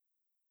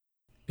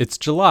It's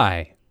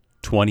July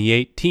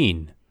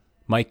 2018.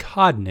 Mike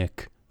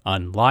Hodnick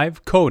on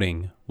live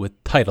coding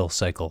with Tidal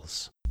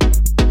Cycles.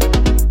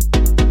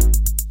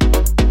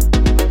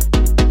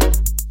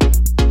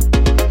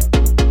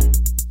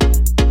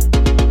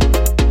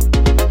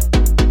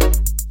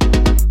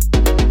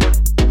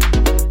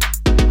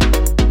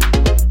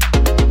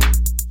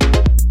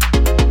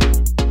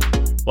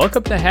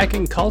 Welcome to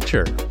Hacking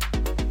Culture.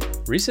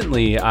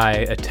 Recently, I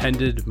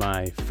attended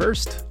my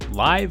first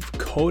live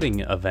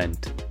coding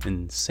event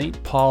in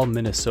St. Paul,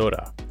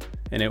 Minnesota,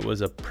 and it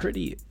was a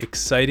pretty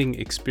exciting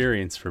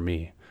experience for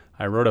me.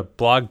 I wrote a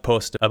blog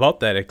post about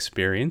that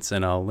experience,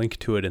 and I'll link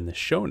to it in the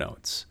show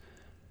notes.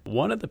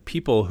 One of the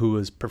people who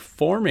was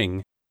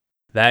performing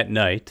that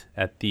night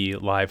at the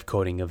live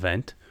coding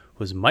event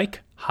was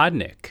Mike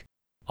Hodnick,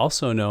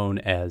 also known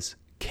as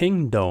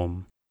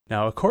Kingdome.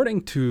 Now,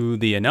 according to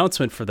the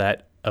announcement for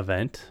that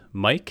event,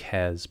 Mike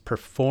has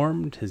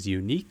performed his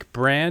unique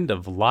brand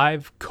of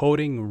live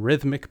coding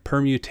rhythmic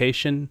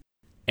permutation,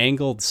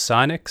 angled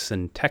sonics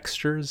and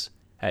textures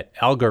at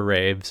Alga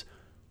Raves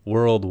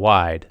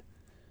worldwide.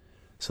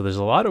 So there's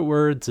a lot of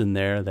words in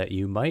there that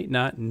you might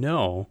not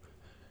know,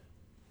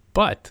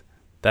 but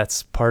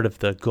that's part of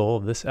the goal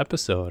of this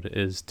episode,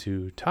 is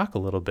to talk a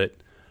little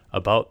bit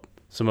about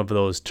some of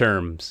those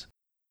terms.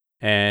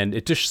 And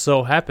it just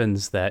so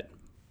happens that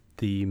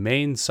the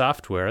main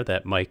software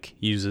that Mike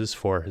uses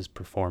for his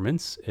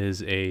performance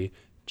is a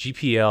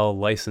GPL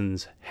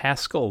licensed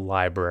Haskell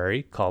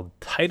library called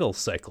Tidal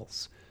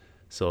Cycles.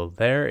 So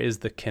there is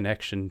the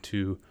connection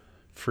to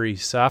free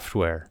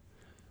software.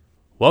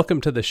 Welcome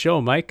to the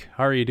show, Mike.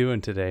 How are you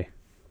doing today?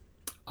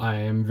 I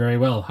am very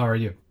well. How are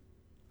you?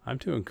 I'm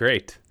doing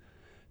great.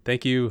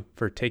 Thank you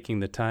for taking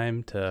the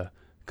time to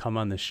come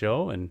on the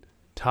show and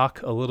talk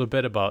a little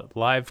bit about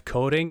live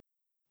coding.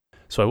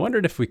 So I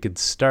wondered if we could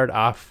start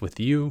off with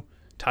you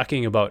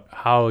talking about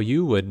how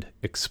you would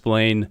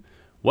explain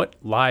what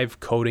live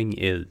coding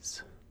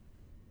is.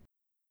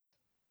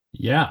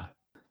 Yeah,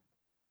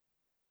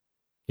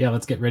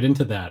 let's get right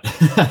into that.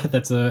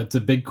 It's a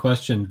big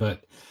question,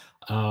 but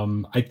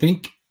I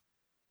think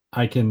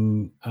I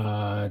can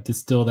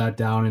distill that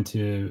down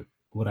into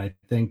what I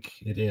think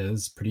it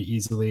is pretty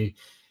easily.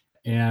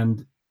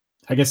 And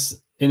I guess,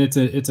 and it's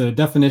a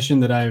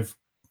definition that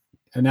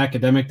an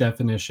academic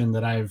definition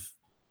that I've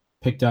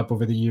picked up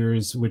over the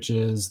years, which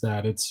is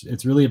that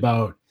it's really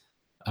about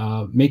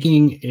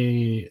making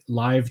a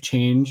live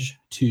change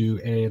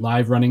to a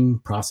live running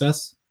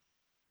process.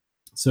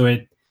 So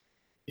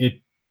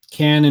it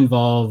can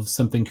involve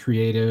something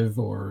creative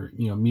or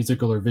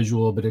musical or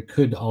visual, but it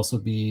could also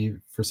be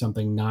for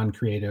something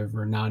non-creative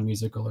or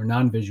non-musical or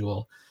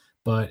non-visual.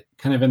 But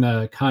kind of in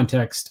the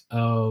context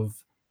of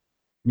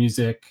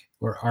music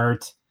or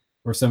art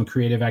or some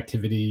creative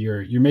activity,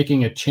 you're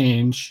making a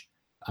change,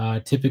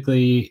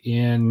 typically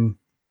in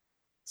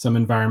some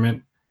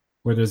environment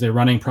where there's a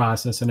running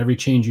process, and every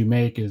change you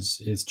make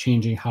is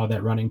changing how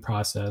that running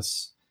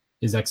process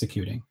is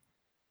executing,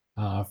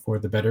 for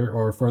the better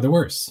or for the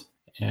worse.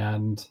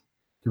 And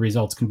the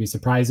results can be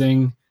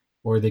surprising,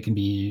 or they can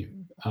be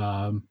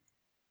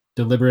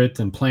deliberate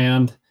and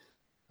planned,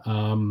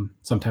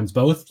 sometimes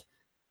both.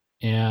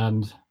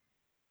 And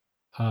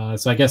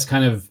so I guess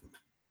kind of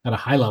at a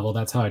high level,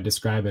 that's how I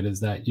describe it, is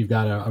that you've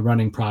got a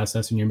running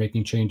process and you're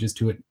making changes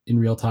to it in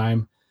real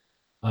time,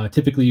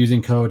 typically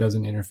using code as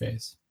an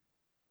interface.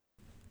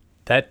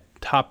 That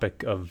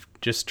topic of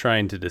just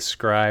trying to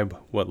describe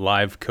what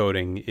live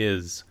coding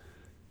is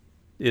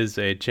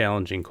a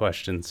challenging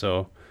question.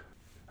 So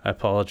I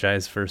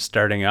apologize for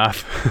starting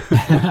off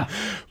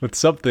with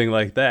something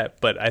like that.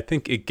 But I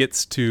think it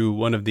gets to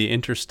one of the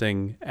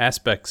interesting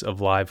aspects of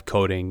live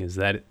coding, is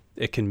that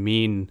it can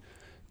mean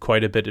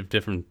quite a bit of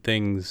different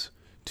things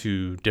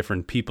to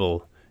different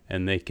people,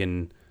 and they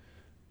can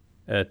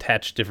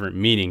attach different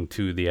meaning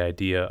to the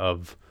idea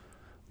of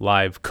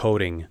live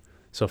coding.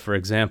 So for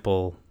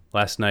example,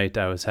 last night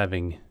I was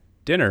having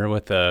dinner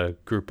with a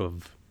group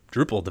of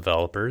Drupal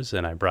developers,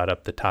 and I brought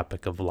up the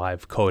topic of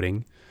live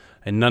coding,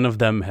 and none of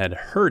them had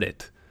heard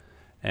it.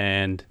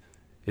 And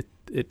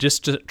it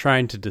just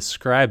trying to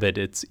describe it,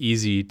 it's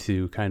easy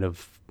to kind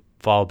of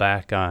fall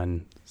back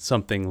on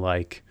something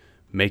like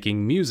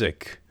making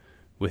music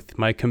with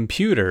my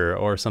computer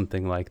or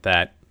something like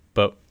that.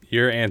 But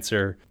your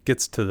answer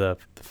gets to the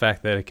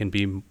fact that it can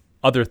be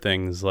other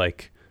things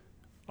like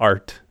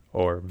art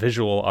or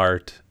visual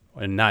art,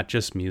 and not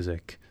just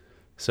music.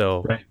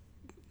 So Right.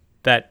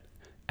 that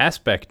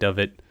aspect of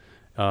it,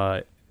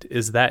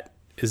 is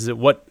it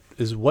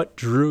what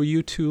drew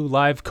you to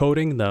live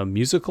coding, the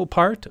musical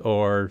part,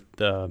 or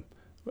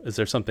is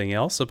there something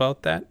else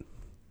about that?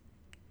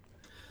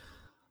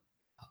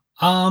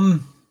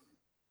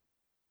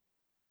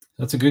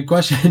 That's a good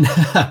question.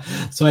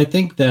 So I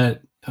think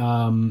that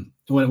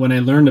when I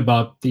learned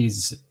about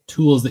these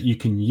tools that you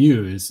can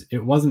use,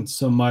 it wasn't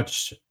so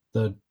much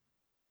the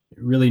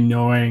really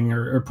knowing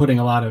or putting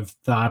a lot of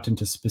thought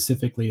into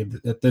specifically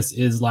that this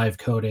is live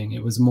coding.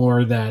 It was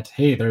more that,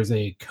 hey, there's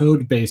a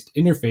code-based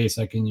interface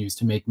I can use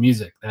to make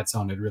music. That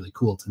sounded really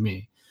cool to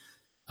me.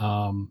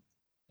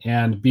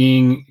 And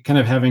being kind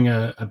of having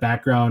a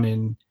background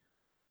in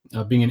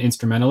being an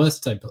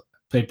instrumentalist, I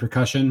played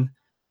percussion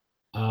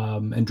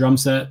and drum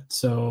set.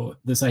 So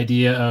this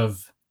idea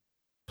of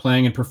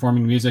playing and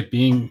performing music,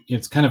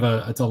 it's kind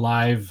of it's a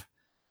live,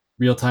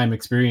 real time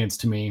experience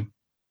to me.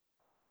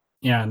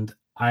 And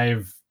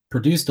I've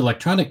produced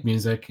electronic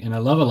music and I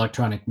love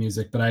electronic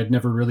music, but I'd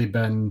never really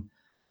been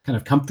kind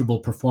of comfortable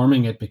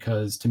performing it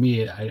because to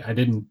me, I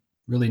didn't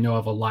really know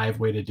of a live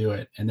way to do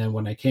it. And then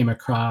when I came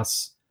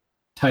across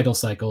Tidal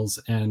Cycles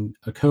and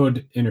a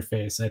code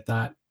interface, I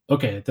thought,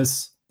 okay,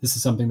 this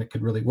is something that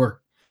could really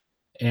work.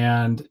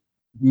 And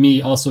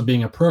me also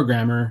being a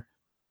programmer,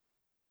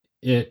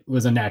 it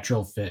was a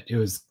natural fit. It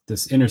was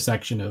this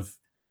intersection of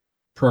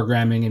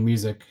programming and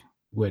music,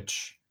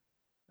 which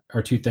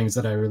are two things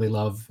that I really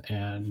love.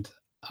 And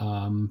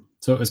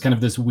so it was kind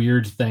of this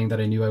weird thing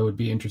that I knew I would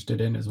be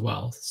interested in as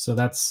well. So it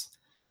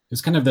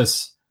was kind of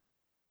this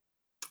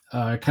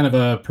kind of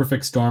a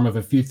perfect storm of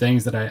a few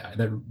things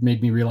that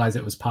made me realize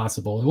it was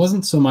possible. It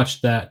wasn't so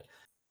much that,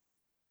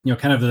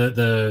 kind of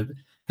the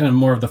kind of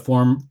more of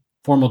the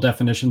formal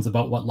definitions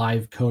about what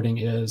live coding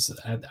is.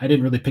 I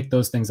didn't really pick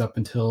those things up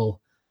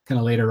until kind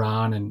of later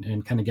on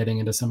and kind of getting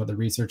into some of the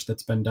research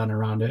that's been done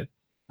around it.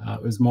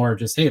 It was more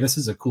just, hey, this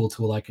is a cool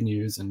tool I can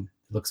use and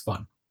it looks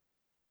fun.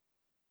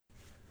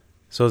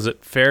 So is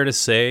it fair to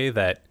say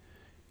that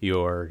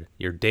your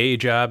day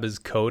job is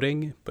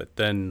coding, but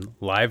then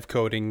live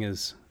coding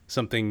is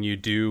something you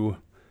do?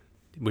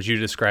 Would you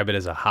describe it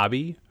as a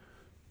hobby?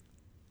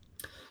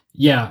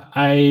 Yeah,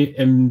 I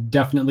am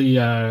definitely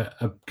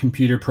a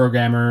computer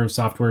programmer,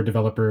 software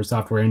developer,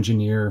 software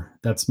engineer.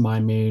 That's my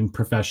main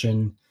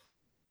profession,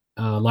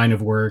 line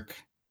of work.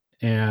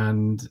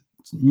 And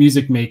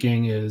music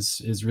making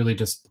is really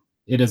just,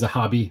 it is a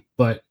hobby,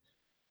 but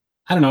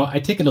I don't know, I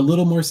take it a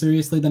little more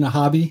seriously than a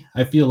hobby.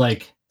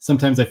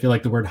 Sometimes I feel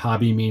like the word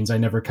hobby means I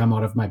never come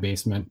out of my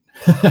basement.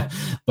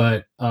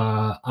 But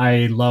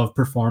I love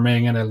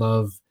performing and I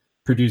love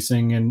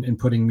producing and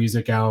putting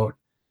music out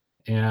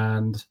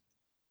and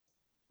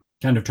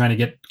kind of trying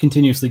to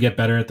continuously get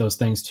better at those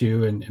things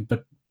too.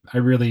 But I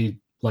really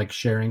like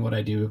sharing what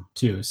I do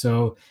too.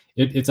 So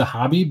it's a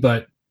hobby,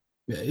 but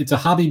it's a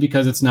hobby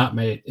because it's not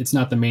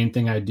the main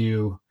thing I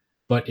do,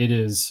 but it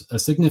is a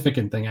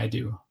significant thing I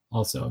do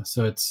also.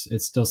 So it's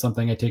still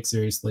something I take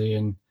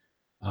seriously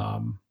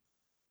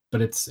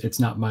but it's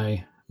not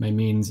my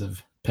means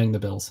of paying the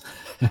bills.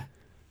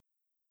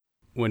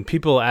 When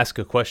people ask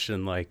a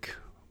question like,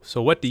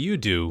 so what do you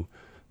do?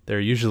 They're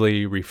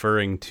usually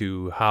referring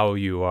to how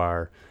you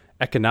are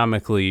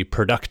economically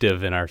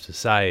productive in our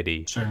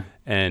society. Sure.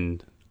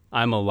 And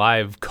I'm a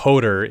live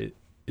coder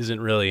isn't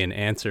really an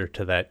answer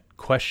to that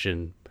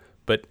question,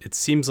 but it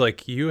seems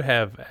like you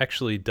have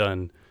actually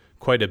done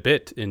quite a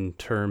bit in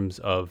terms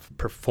of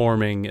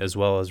performing as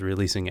well as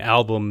releasing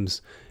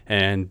albums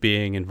and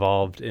being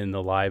involved in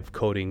the live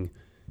coding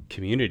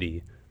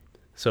community.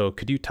 So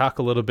could you talk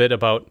a little bit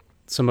about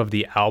some of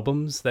the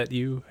albums that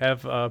you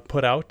have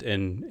put out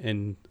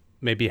and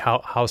maybe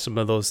how some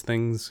of those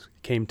things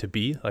came to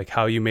be, like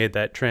how you made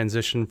that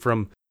transition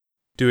from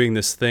doing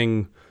this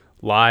thing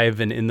live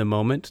and in the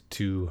moment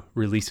to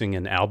releasing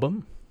an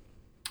album?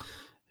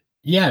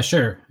 Yeah,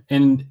 sure.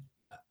 And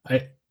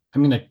I'm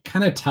going to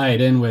kind of tie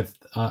it in with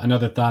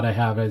another thought I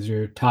have as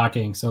you're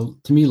talking. So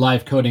to me,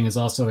 live coding is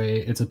also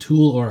it's a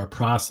tool or a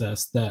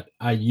process that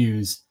I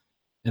use.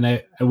 And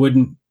I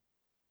don't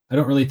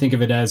really think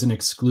of it as an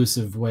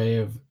exclusive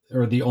way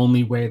or the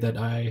only way that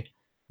I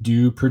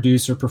do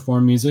produce or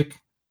perform music.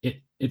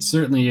 It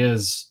certainly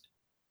is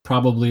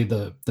probably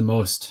the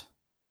most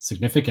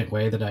significant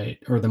way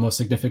or the most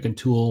significant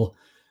tool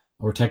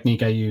or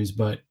technique I use.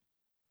 But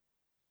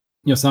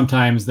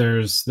sometimes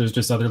there's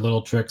just other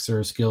little tricks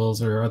or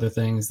skills or other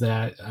things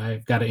that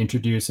I've got to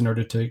introduce in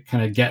order to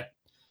kind of get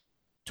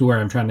to where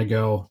I'm trying to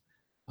go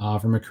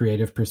from a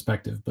creative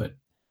perspective. But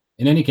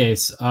in any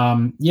case,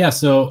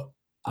 so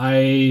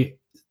I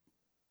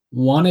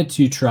wanted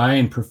to try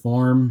and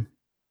perform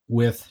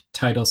with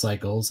Tidal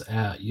Cycles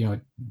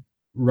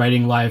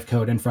writing live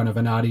code in front of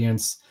an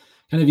audience,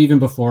 kind of even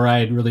before I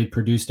had really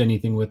produced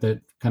anything with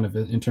it, kind of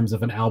in terms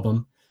of an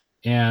album,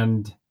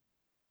 and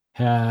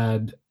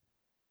had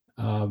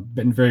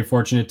been very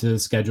fortunate to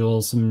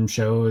schedule some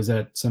shows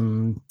at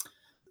some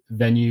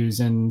venues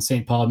in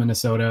St. Paul,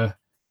 Minnesota.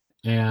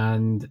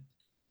 And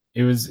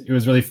it was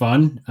really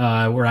fun,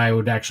 where I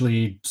would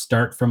actually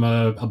start from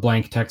a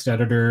blank text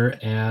editor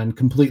and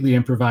completely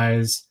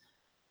improvise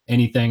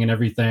anything and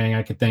everything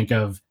I could think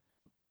of,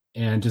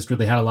 and just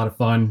really had a lot of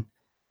fun.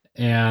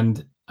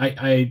 And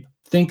I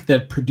think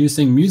that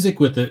producing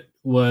music with it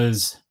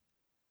was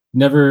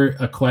never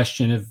a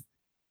question of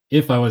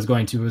if I was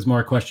going to. It was more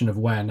a question of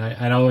when.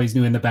 I'd always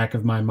knew in the back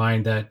of my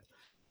mind that,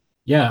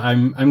 yeah,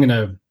 I'm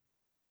gonna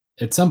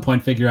at some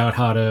point figure out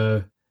how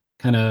to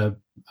kind of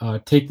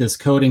take this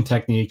coding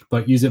technique,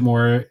 but use it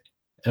more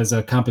as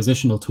a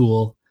compositional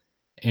tool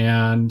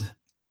and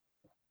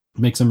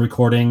make some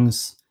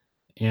recordings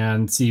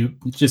and see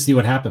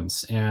what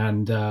happens.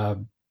 And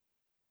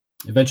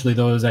eventually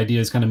those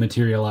ideas kind of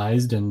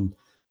materialized, and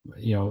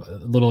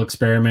little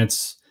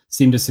experiments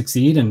seem to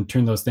succeed and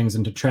turn those things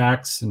into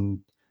tracks and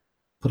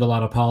put a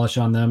lot of polish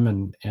on them,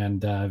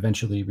 and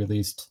eventually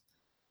released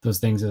those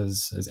things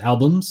as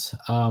albums,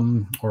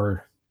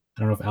 or I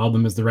don't know if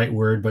album is the right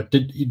word, but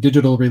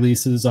digital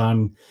releases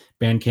on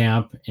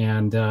Bandcamp.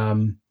 And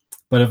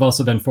but I've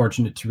also been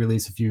fortunate to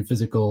release a few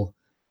physical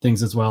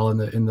things as well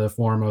in the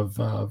form of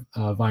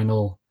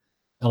vinyl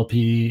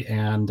LP,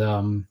 and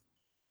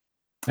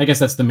I guess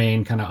that's the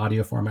main kind of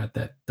audio format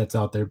that's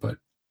out there. But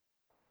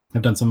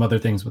I've done some other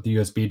things with the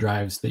USB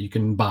drives that you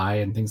can buy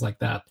and things like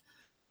that.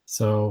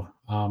 So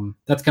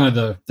that's kind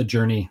of the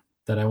journey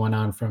that I went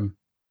on, from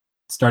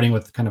starting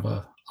with kind of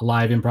a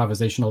live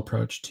improvisational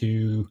approach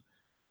to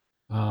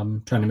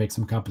trying to make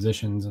some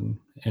compositions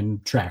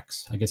and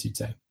tracks, I guess you'd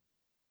say.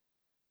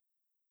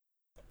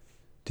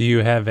 Do you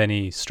have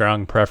any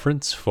strong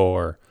preference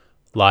for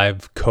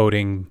live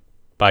coding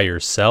by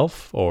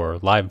yourself, or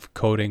live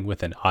coding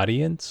with an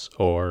audience,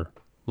 or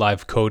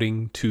live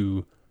coding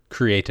to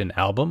create an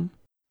album?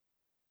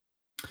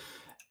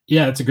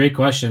 Yeah, it's a great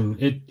question.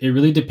 It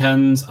really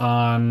depends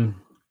on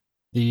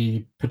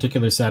the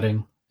particular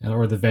setting,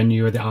 or the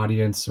venue, or the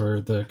audience,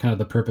 or the kind of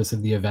the purpose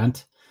of the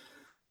event.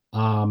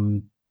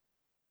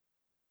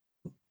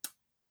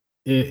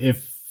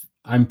 If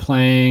I'm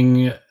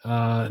playing,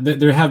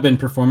 there have been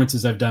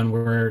performances I've done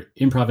where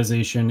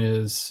improvisation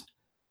is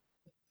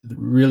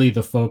really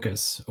the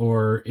focus,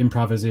 or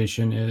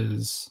improvisation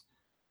is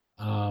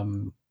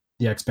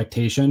the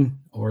expectation,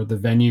 or the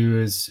venue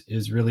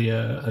is really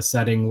a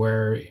setting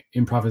where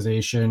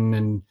improvisation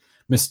and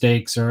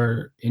mistakes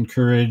are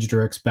encouraged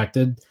or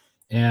expected.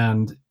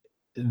 And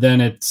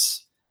then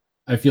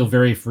I feel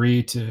very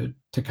free to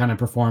kind of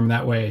perform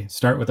that way,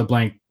 start with a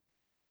blank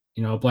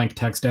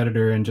text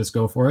editor and just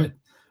go for it.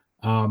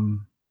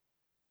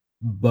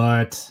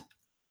 But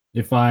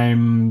if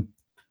I'm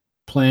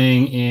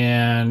playing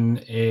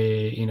in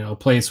a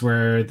place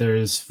where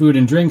there's food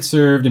and drink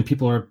served and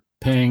people are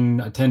paying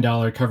a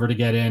 $10 cover to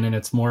get in, and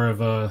it's more of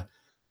a,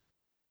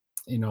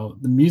 the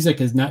music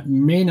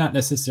may not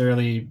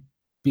necessarily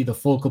be the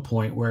focal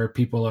point where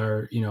people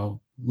are,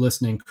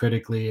 listening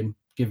critically and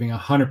giving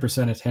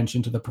 100%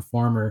 attention to the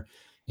performer.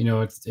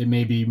 It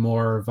may be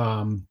more of,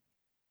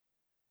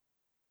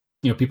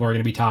 people are going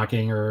to be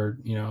talking, or,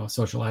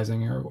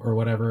 socializing, or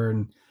whatever.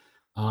 And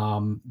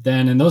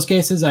then in those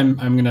cases, I'm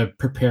going to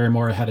prepare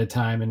more ahead of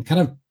time and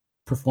kind of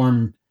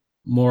perform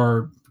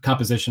more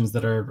compositions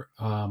that are,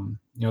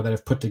 that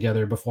I've put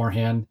together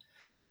beforehand.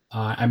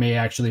 I may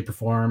actually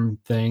perform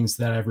things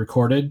that I've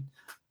recorded,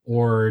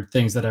 or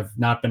things that have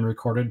not been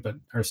recorded but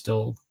are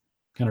still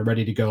kind of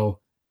ready to go.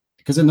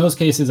 Because in those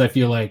cases, I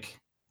feel like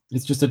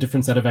it's just a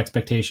different set of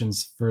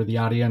expectations for the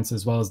audience,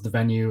 as well as the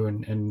venue,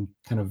 and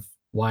kind of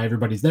why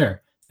everybody's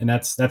there. And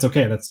that's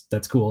okay.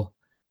 That's cool.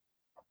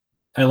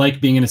 I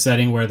like being in a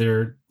setting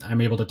where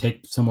I'm able to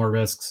take some more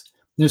risks.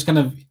 There's kind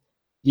of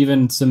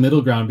even some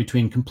middle ground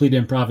between complete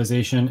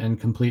improvisation and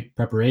complete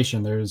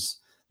preparation. There's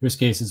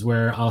cases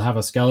where I'll have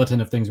a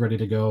skeleton of things ready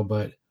to go,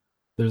 but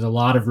there's a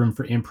lot of room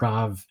for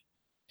improv,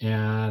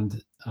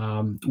 and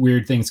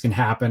weird things can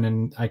happen,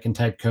 and I can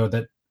type code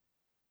that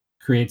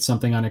creates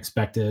something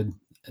unexpected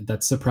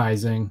that's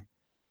surprising.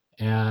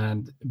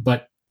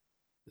 But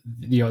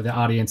the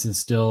audience is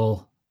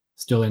still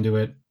into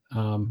it.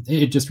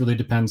 It just really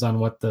depends on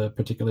what the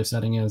particular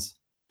setting is.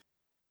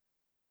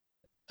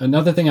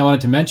 Another thing I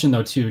wanted to mention,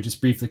 though, too, just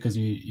briefly, because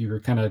you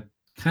were kind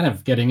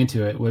of getting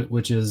into it,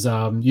 which is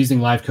using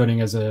live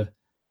coding as a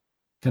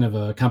kind of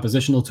a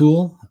compositional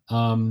tool.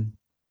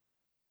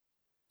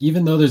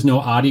 Even though there's no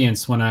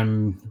audience when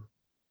I'm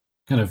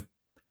kind of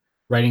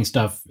writing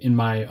stuff in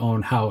my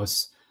own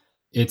house,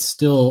 it's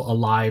still a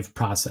live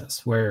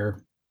process where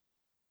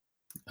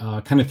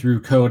kind of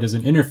through code as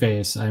an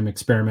interface, I'm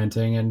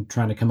experimenting and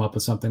trying to come up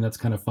with something that's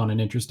kind of fun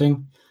and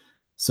interesting.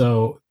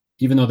 So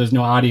even though there's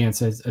no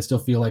audience, I still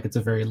feel like it's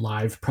a very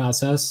live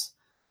process,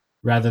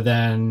 rather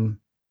than,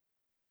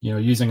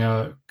 using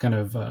a kind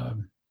of,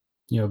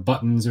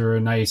 buttons or a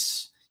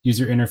nice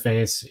user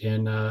interface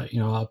in,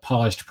 a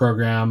polished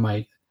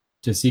program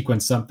to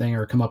sequence something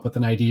or come up with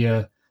an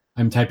idea.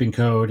 I'm typing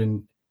code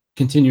and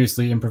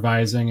continuously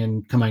improvising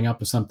and coming up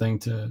with something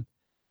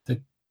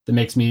that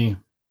makes me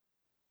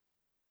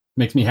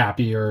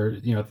happy, or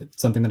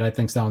something that I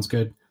think sounds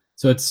good.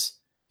 So it's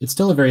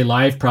still a very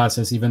live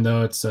process, even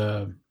though it's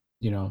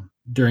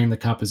during the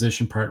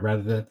composition part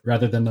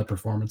rather than the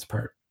performance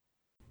part.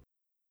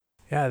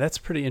 Yeah, that's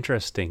pretty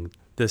interesting.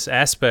 This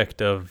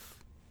aspect of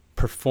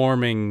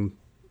performing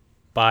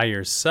by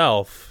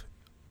yourself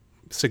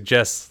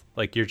suggests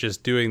like you're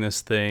just doing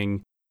this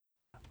thing,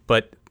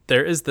 but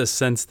there is this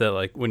sense that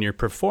like when you're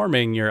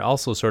performing, you're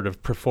also sort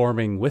of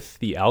performing with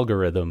the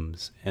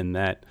algorithms, and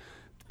that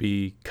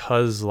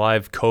because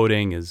live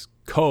coding is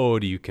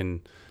code, you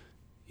can,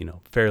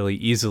 fairly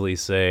easily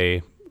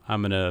say,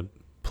 I'm going to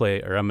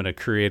play, or I'm going to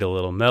create a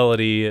little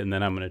melody, and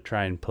then I'm going to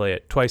try and play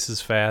it twice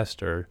as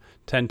fast, or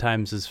 10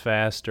 times as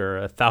fast, or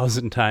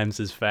 1,000 times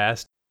as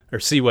fast, or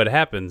see what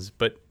happens.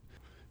 But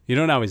you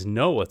don't always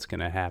know what's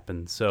going to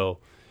happen. So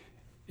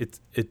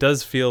it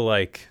does feel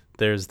like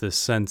there's this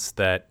sense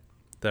that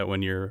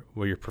when you're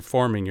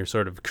performing, you're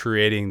sort of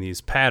creating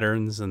these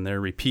patterns and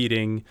they're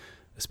repeating,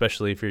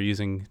 especially if you're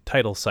using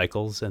tidal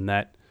cycles, and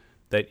that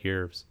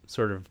you're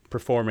sort of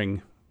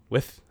performing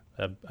with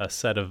a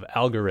set of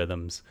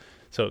algorithms.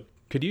 So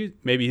could you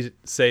maybe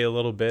say a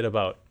little bit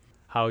about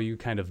how you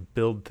kind of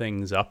build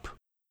things up?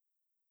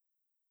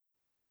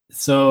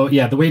 So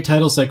yeah, the way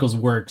tidal cycles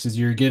works is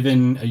you're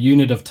given a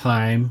unit of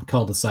time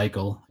called a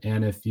cycle.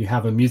 And if you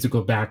have a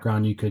musical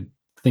background, you could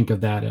think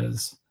of that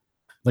as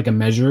like a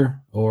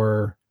measure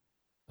or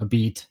a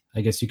beat,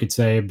 I guess you could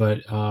say.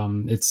 But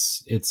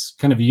it's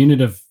kind of a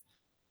unit of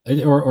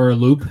or a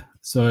loop.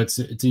 So it's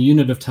a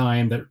unit of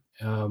time that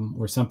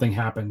where something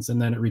happens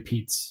and then it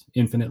repeats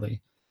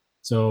infinitely.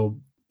 So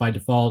by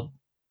default,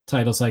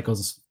 tidal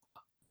cycles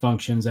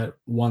functions at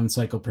 1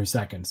 cycle per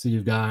second. So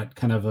you've got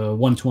kind of a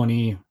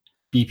 120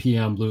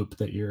 BPM loop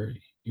that you're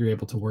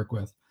able to work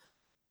with.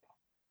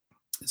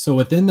 So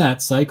within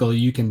that cycle,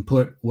 you can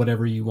put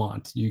whatever you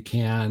want. You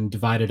can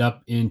divide it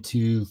up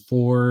into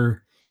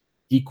 4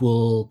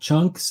 equal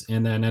chunks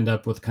and then end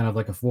up with kind of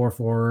like a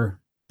 4/4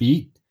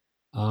 beat.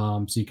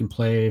 So you can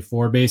play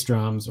 4 bass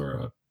drums or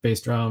a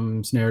bass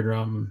drum, snare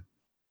drum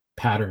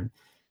pattern.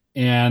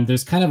 And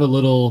there's kind of a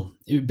little,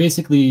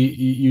 basically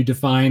you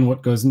define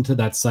what goes into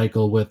that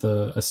cycle with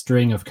a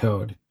string of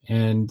code.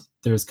 And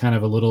there's kind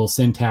of a little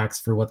syntax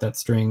for what that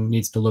string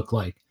needs to look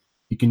like.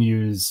 You can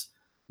use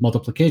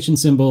multiplication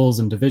symbols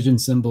and division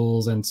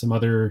symbols and some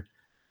other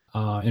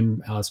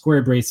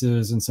square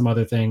braces and some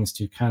other things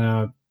to kind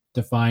of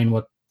define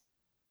what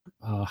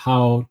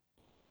how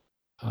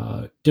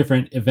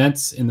different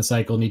events in the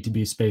cycle need to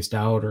be spaced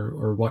out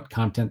or what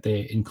content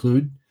they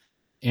include.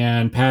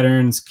 And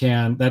patterns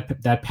can,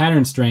 that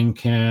pattern string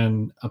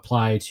can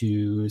apply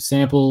to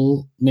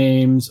sample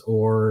names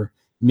or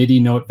MIDI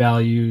note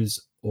values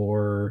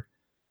or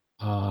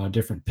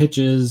different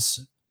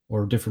pitches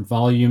or different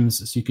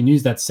volumes. So you can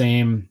use that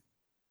same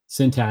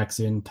syntax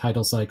in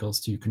tidal cycles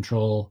to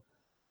control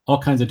all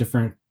kinds of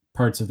different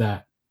parts of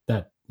that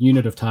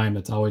unit of time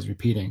that's always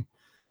repeating.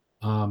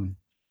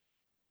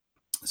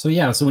 So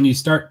when you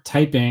start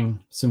typing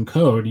some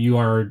code, you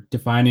are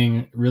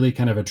defining really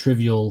kind of a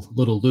trivial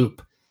little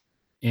loop.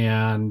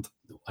 And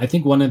I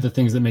think one of the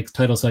things that makes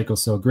tidal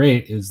cycles so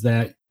great is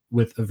that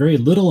with a very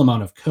little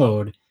amount of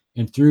code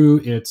and through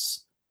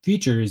its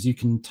features, you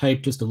can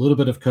type just a little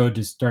bit of code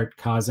to start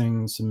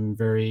causing some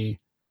very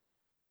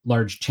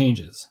large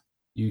changes.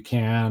 You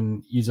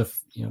can use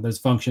there's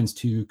functions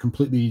to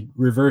completely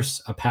reverse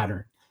a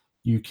pattern.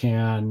 You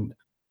can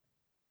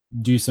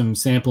do some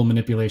sample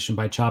manipulation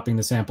by chopping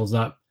the samples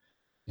up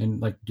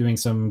and like doing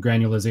some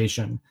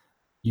granulation.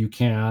 You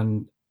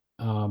can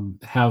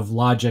have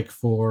logic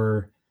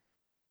for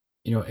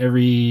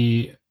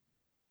every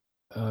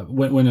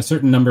when a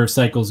certain number of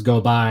cycles go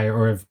by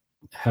or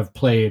have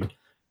played.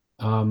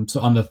 So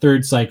on the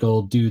 3rd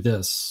cycle, do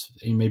this.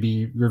 You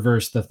maybe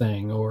reverse the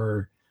thing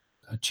or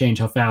change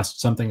how fast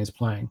something is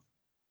playing.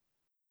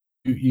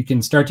 You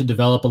can start to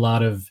develop a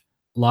lot of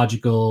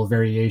logical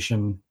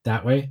variation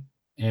that way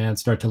and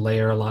start to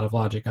layer a lot of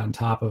logic on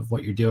top of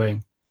what you're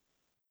doing.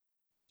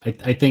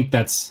 I think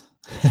that's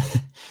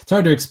it's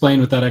hard to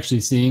explain without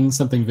actually seeing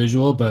something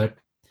visual, but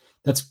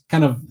that's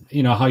kind of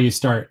how you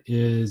start.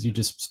 Is you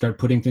just start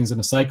putting things in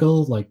a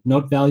cycle like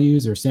note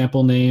values or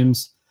sample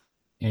names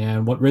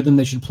and what rhythm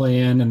they should play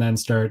in, and then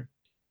start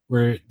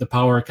where the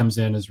power comes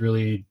in is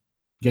really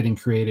getting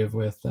creative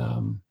with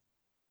kind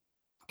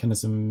of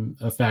some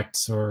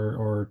effects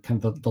or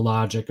kind of the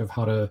logic of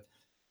how to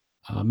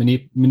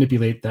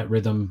manipulate that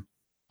rhythm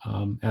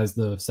as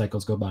the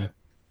cycles go by.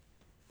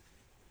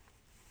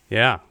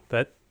 Yeah,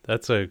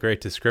 that's a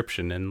great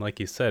description. And like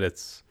you said, it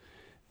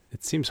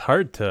seems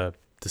hard to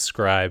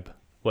describe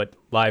what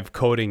live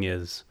coding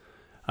is.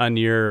 On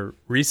your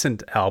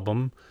recent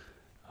album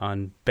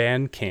on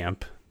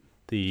Bandcamp,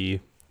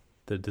 the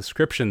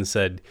description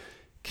said,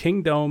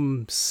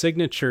 Kingdome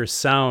signature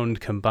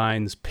sound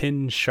combines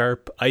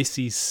pin-sharp,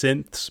 icy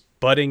synths,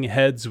 butting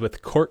heads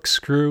with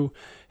corkscrew,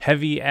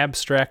 heavy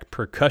abstract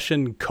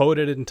percussion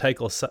coded in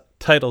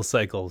tidal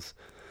cycles.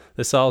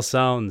 This all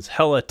sounds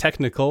hella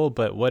technical,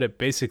 but what it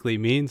basically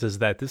means is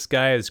that this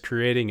guy is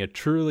creating a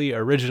truly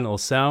original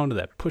sound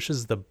that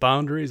pushes the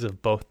boundaries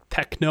of both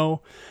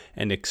techno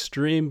and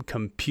extreme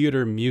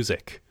computer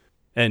music.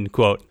 End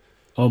quote.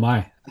 Oh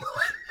my.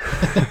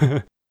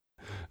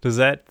 Does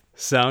that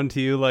sound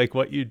to you like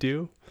what you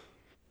do?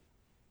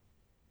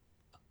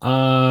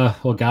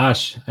 Well,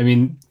 gosh, I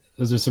mean,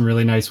 those are some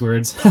really nice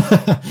words.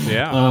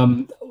 Yeah.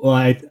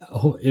 Well,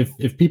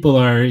 if people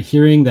are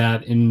hearing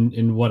that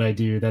in what I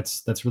do,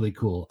 that's really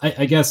cool.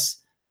 I guess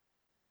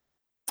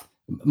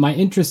my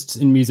interests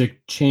in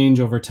music change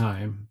over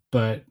time,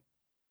 but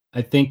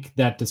I think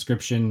that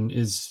description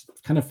is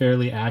kind of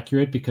fairly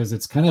accurate because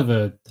it's kind of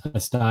a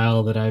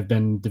style that I've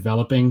been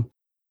developing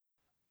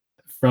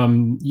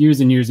from years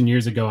and years and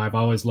years ago. I've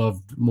always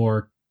loved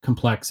more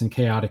complex and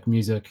chaotic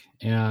music,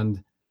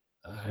 and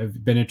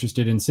I've been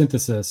interested in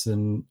synthesis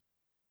and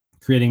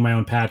creating my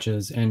own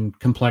patches and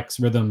complex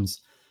rhythms.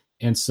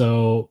 And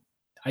so,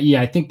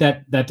 yeah, I think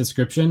that that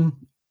description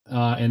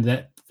and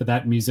that for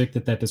that music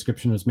that that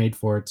description was made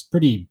for, it's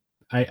pretty.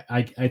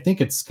 I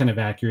think it's kind of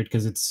accurate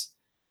because it's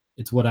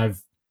what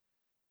I've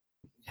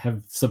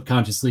have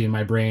subconsciously in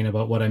my brain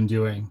about what I'm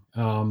doing.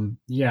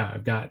 Yeah,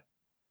 I've got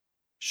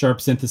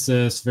sharp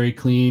synthesis, very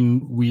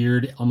clean,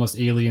 weird, almost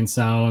alien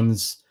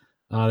sounds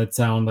that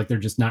sound like they're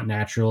just not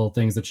natural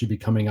things that should be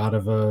coming out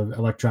of a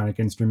electronic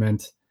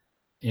instrument,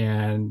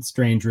 and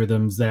strange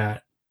rhythms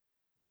that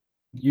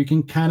you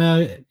can kind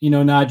of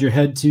nod your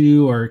head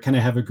to or kind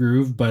of have a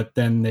groove, but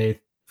then they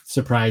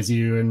surprise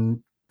you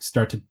and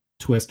start to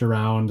twist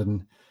around.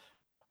 And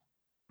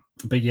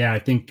but yeah, I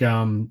think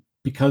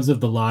because of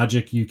the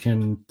logic you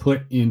can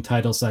put in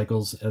title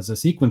cycles as a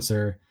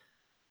sequencer,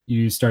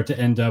 you start to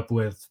end up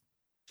with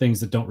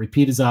things that don't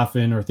repeat as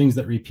often or things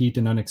that repeat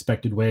in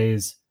unexpected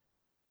ways.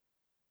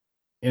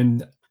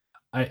 And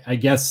I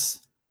guess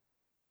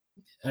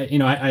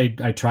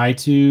I try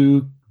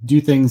to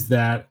do things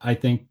that I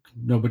think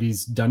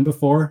nobody's done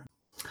before.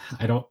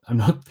 I don't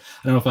know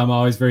if I'm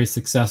always very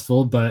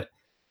successful, but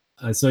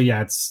so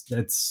yeah,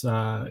 it's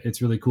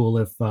really cool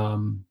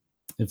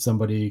if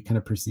somebody kind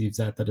of perceives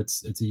that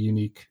it's a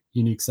unique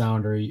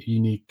sound or a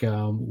unique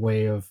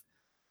way of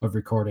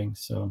recording.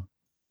 So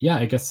yeah,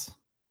 I guess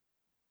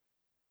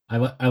I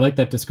like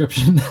that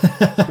description.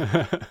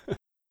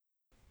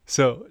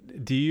 So,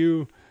 do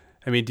you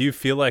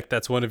feel like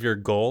that's one of your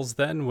goals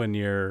then when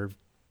you're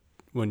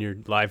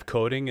live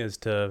coding is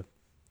to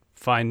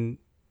find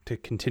to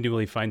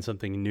continually find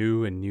something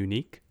new and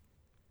unique?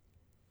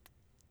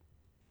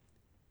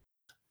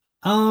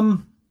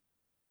 um,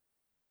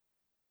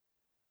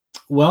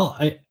 well,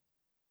 I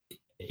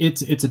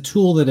it's a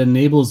tool that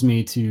enables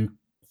me to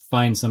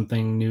find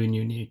something new and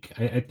unique.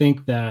 I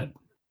think that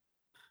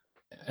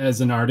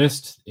as an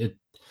artist,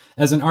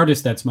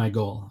 that's my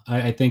goal.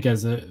 I think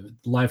as a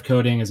live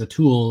coding as a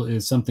tool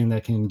is something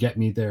that can get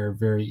me there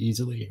very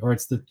easily, or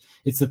it's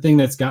the thing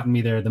that's gotten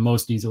me there the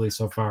most easily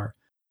so far.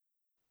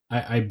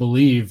 I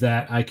believe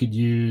that I could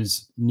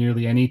use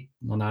nearly any,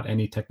 well, not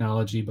any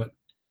technology, but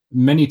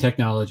many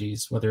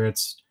technologies, whether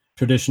it's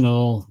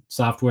traditional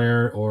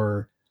software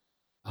or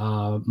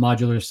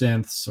modular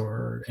synths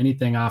or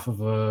anything off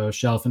of a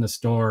shelf in a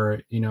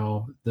store.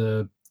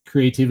 The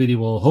creativity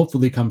will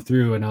hopefully come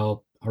through and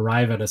I'll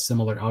arrive at a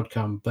similar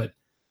outcome. But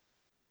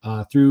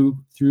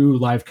through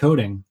live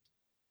coding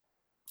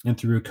and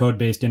through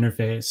code-based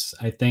interface,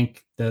 I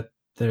think that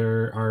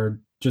there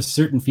are just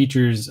certain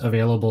features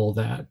available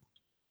that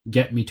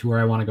get me to where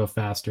I want to go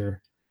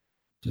faster,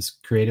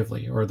 just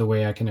creatively, or the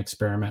way I can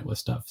experiment with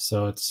stuff.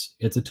 So it's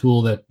a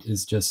tool that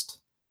is just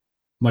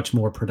much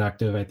more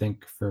productive, I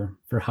think, for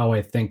how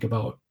I think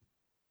about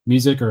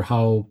music, or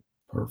how,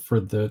 or for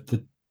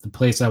the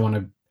place I want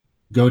to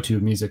go to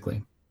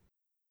musically.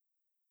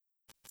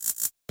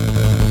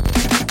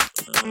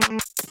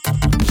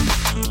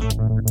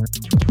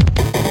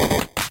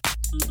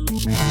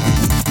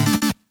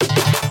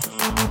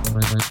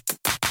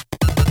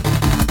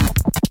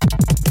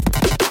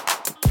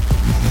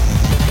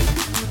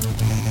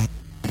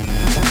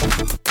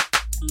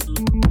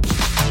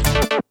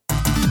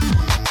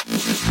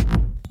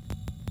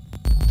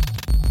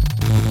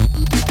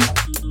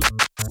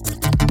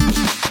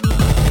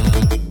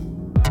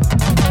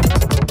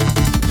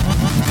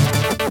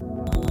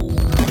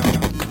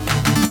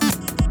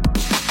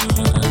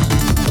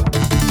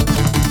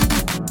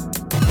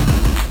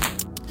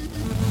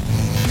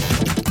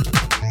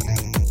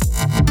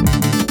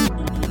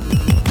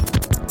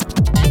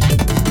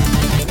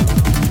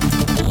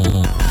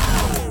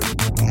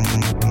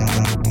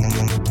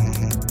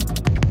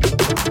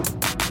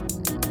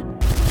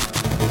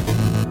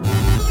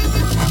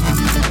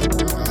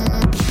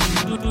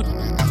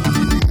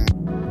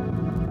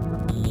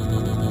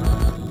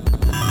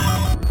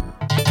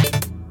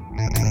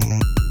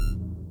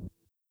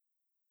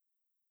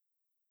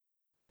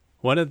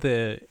 One of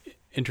the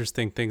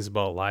interesting things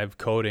about live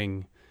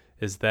coding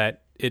is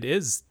that it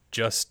is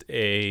just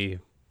a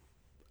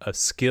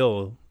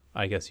skill,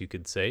 I guess you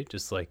could say,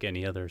 just like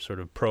any other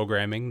sort of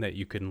programming that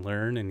you can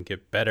learn and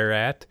get better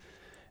at.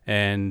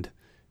 And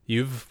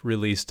you've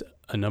released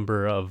a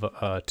number of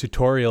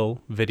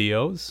tutorial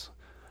videos,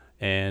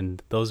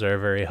 and those are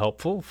very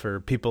helpful for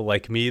people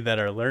like me that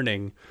are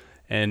learning.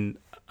 And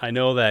I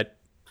know that,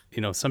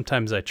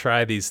 sometimes I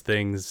try these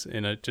things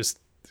and it just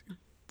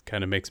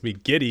kind of makes me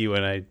giddy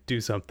when I do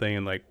something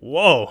and like,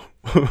 whoa,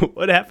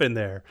 what happened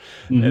there?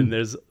 Mm-hmm. And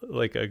there's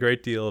like a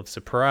great deal of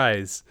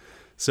surprise.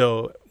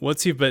 So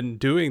once you've been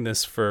doing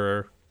this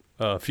for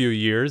a few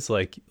years,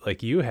 like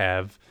you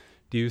have,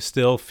 do you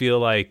still feel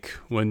like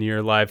when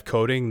you're live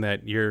coding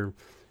that you're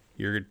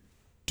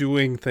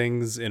doing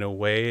things in a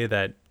way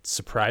that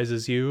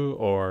surprises you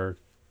or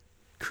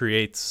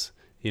creates,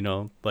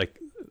 like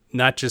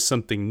not just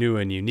something new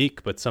and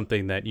unique, but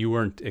something that you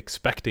weren't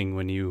expecting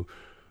when you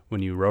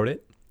wrote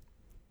it?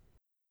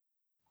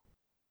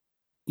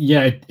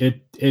 Yeah,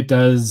 it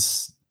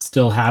does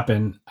still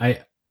happen. I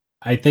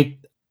think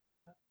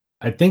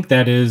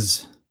that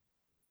is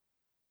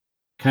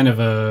kind of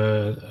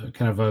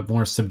a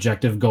more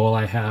subjective goal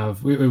I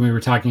have. We were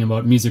talking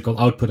about musical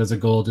output as a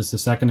goal just a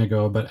second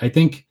ago, but I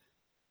think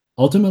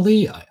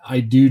ultimately I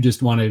do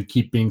just want to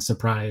keep being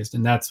surprised,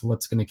 and that's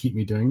what's going to keep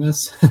me doing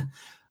this.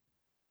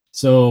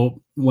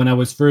 So when I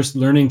was first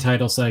learning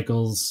tidal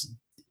cycles,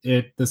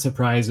 the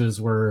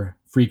surprises were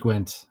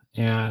frequent,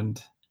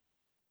 and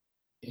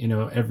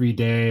every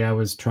day I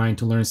was trying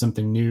to learn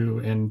something new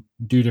and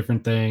do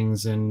different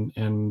things,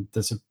 and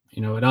this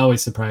it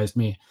always surprised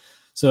me.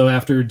 So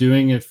after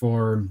doing it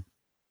for,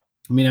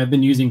 I've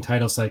been using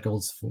tidal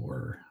cycles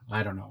for,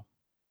 I don't know,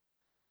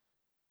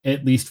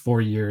 at least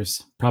 4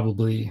 years,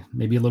 probably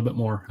maybe a little bit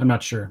more. I'm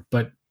not sure,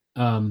 but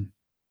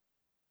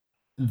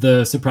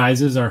the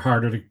surprises are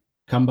harder to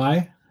come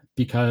by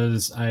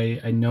because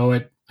I know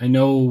it. I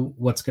know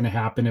what's going to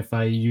happen if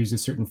I use a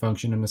certain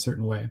function in a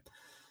certain way.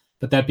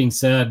 But that being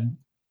said,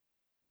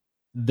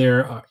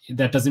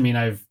 that doesn't mean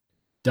I've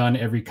done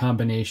every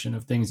combination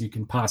of things you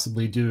can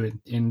possibly do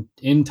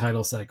in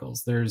tidal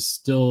cycles. There's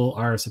still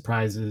are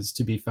surprises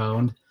to be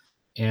found,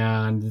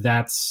 and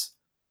that's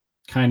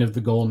kind of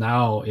the goal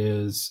now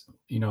is,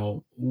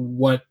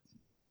 what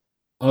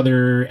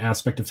other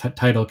aspect of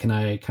tidal can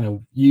I kind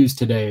of use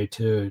today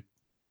to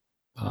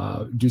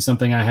do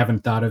something I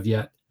haven't thought of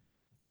yet.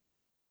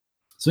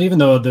 So even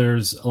though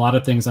there's a lot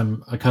of things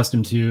I'm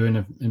accustomed to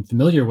and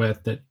familiar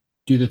with that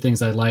do the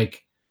things I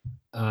like,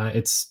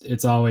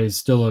 it's always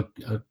still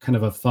a kind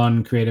of a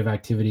fun creative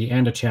activity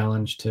and a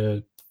challenge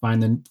to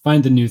find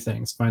the new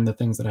things, find the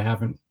things that I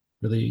haven't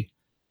really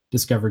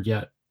discovered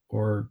yet,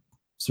 or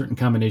certain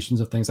combinations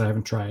of things I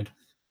haven't tried.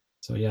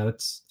 So yeah,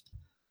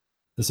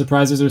 the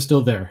surprises are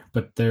still there,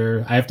 but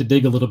I have to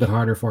dig a little bit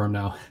harder for them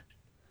now.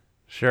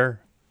 Sure.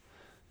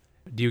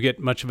 Do you get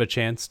much of a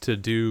chance to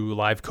do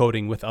live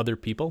coding with other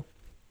people?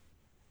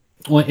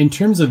 Well, in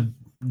terms of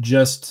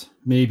just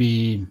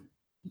maybe,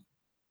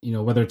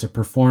 whether it's a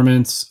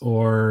performance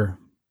or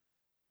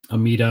a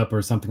meetup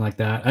or something like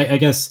that, I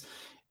guess,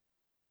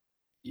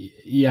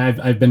 yeah,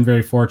 I've been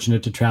very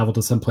fortunate to travel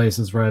to some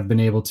places where I've been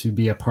able to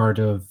be a part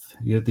of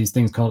these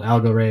things called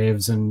algo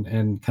raves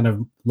and kind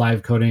of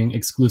live coding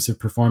exclusive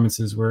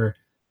performances where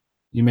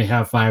you may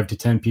have 5 to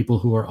 10 people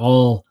who are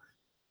all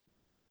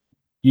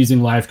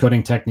using live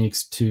coding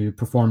techniques to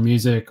perform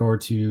music or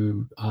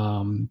to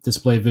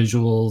display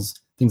visuals,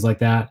 things like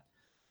that.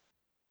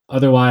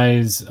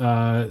 Otherwise,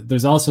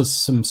 there's also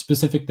some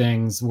specific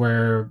things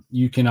where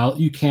you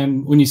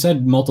can, when you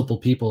said multiple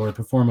people or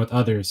perform with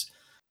others,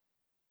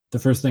 the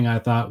first thing I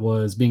thought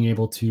was being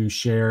able to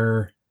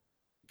share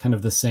kind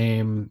of the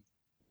same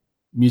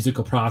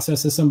musical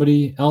process as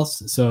somebody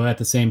else. So at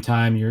the same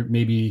time, you're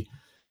maybe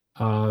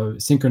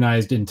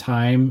synchronized in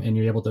time and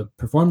you're able to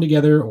perform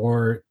together,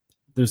 or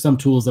there's some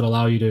tools that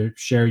allow you to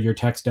share your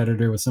text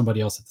editor with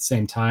somebody else at the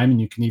same time, and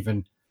you can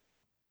even,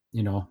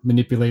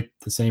 manipulate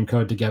the same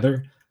code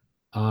together.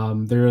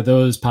 There are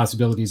those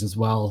possibilities as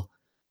well.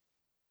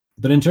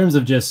 But in terms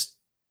of just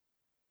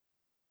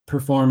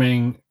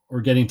performing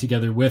or getting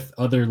together with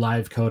other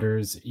live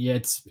coders, yeah,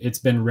 it's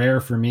been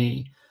rare for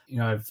me.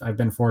 I've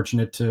been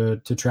fortunate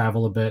to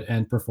travel a bit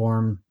and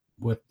perform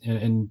with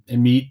and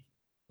meet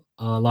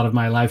a lot of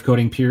my live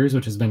coding peers,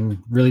 which has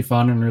been really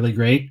fun and really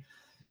great.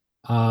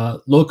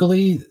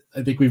 Locally,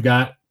 I think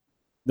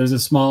there's a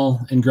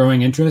small and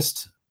growing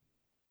interest.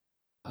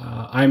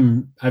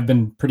 I've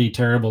been pretty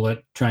terrible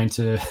at trying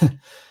to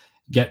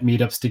get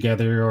meetups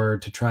together or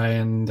to try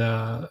and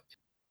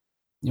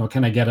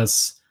kind of get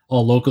us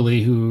all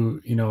locally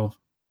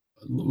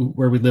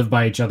where we live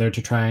by each other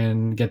to try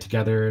and get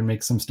together and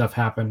make some stuff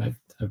happen.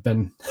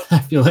 I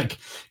feel like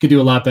could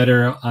do a lot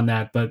better on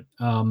that, but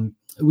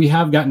we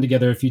have gotten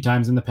together a few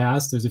times in the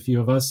past. There's a few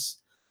of us,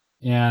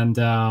 and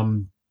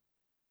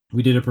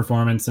we did a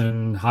performance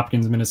in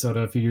Hopkins,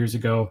 Minnesota a few years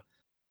ago.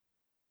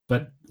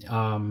 But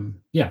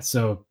yeah,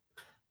 so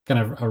kind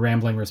of a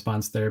rambling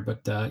response there.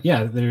 But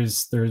yeah,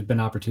 there's been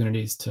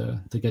opportunities to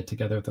get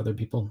together with other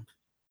people.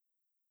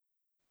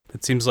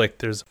 It seems like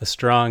there's a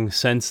strong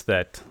sense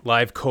that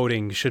live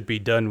coding should be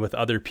done with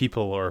other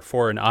people or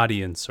for an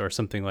audience or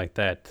something like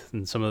that.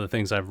 And some of the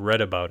things I've read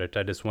about it,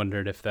 I just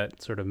wondered if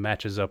that sort of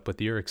matches up with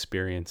your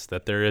experience,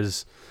 that there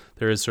is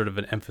sort of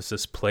an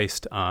emphasis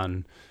placed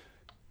on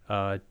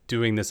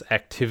doing this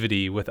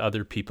activity with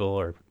other people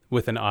or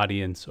with an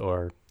audience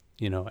or,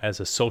 as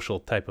a social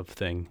type of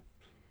thing.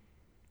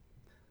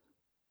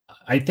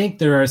 I think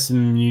there are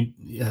some,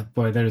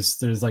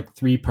 there's like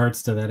 3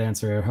 parts to that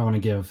answer I want to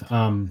give.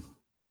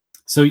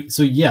 So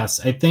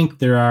yes, I think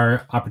there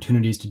are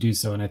opportunities to do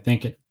so. And I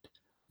think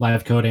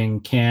live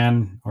coding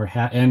can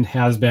and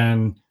has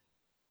been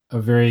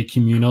a very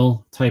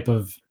communal type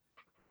of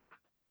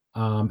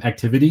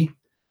activity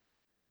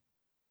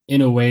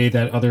in a way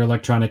that other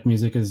electronic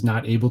music is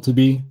not able to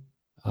be.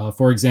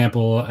 For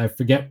example, I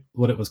forget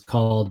what it was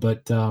called,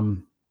 but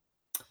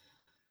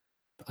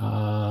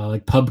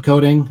like pub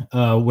coding,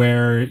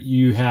 where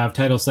you have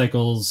tidal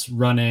cycles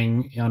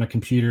running on a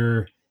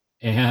computer,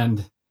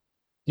 and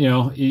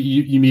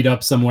you meet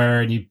up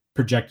somewhere and you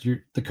project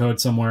the code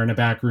somewhere in a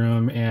back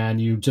room, and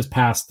you just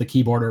pass the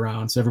keyboard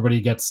around, so everybody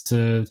gets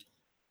to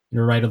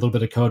write a little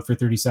bit of code for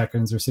 30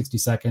 seconds or 60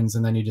 seconds,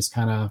 and then you just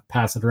kind of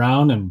pass it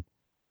around, and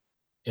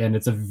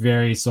it's a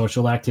very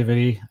social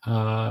activity.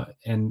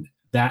 And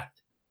that,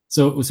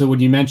 so when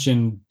you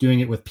mentioned doing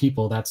it with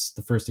people, that's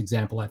the first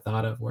example I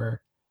thought of,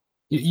 where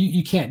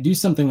you can't do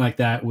something like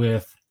that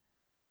with,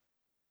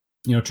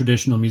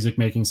 traditional music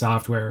making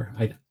software.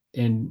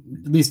 And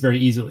at least very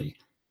easily.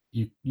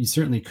 You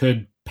certainly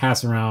could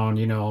pass around,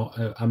 a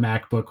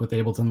MacBook with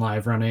Ableton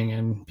Live running,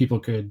 and people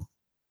could,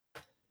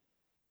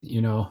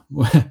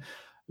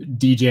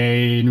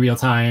 DJ in real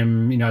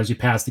time, as you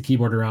pass the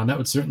keyboard around. That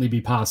would certainly be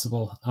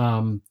possible.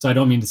 So I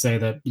don't mean to say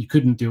that you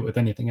couldn't do it with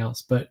anything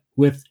else, but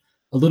with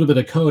a little bit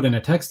of code and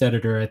a text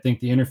editor, I think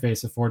the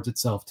interface affords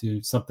itself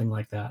to something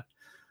like that.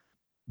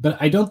 But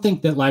I don't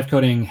think that live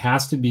coding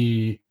has to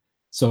be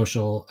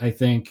social. I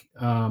think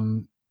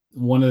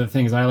one of the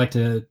things I like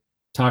to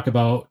talk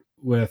about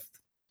with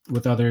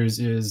others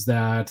is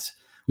that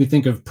we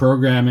think of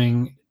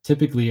programming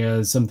typically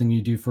as something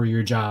you do for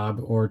your job,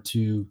 or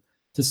to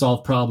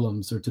solve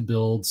problems, or to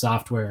build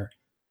software.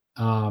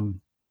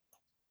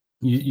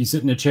 You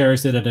sit in a chair,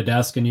 sit at a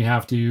desk, and you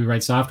have to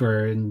write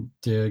software and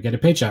to get a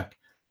paycheck.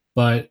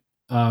 But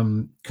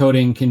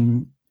coding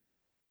can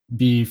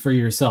be for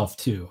yourself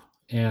too,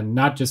 and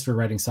not just for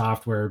writing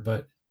software.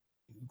 But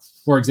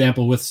for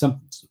example,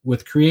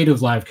 with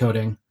creative live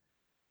coding,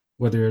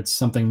 whether it's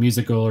something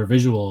musical or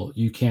visual,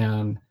 you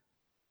can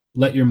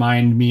let your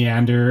mind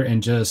meander,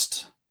 and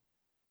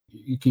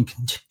you can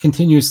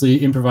continuously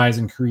improvise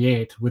and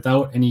create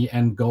without any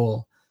end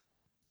goal.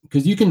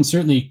 Because you can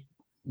certainly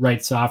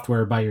write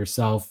software by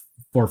yourself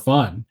for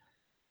fun,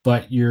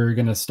 but you're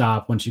going to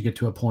stop once you get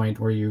to a point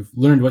where you've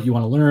learned what you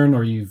want to learn,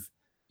 or you've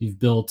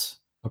built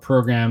a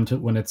program to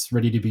when it's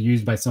ready to be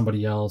used by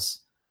somebody else,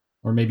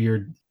 or maybe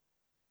you're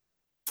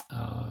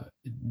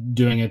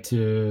doing it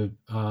to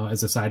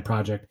as a side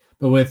project.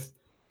 But with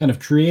kind of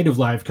creative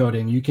live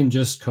coding, you can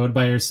just code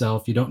by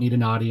yourself. You don't need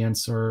an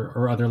audience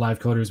or other live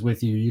coders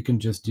with you. You can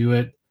just do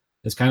it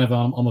as kind of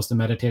almost a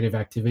meditative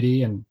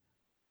activity, and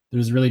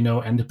there's really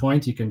no end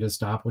point. You can just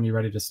stop when you're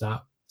ready to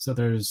stop. So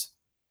there's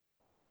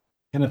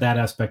kind of that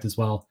aspect as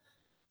well.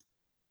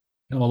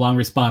 A long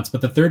response, but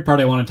the third part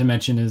I wanted to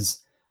mention is,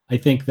 I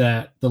think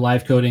that the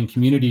live coding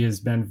community has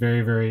been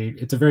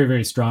it's a very,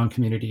 very strong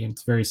community, and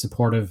it's very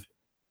supportive.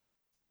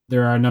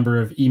 There are a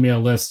number of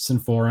email lists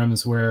and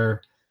forums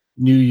where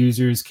new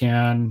users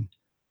can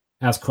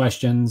ask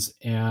questions,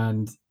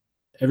 and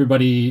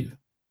everybody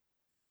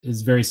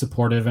is very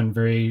supportive and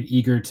very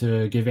eager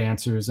to give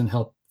answers and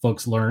help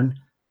folks learn.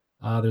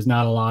 There's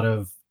not a lot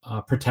of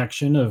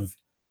protection of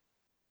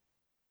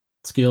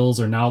skills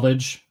or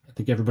knowledge. I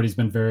think everybody's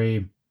been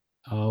very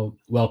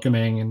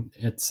welcoming, and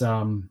it's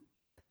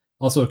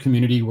also a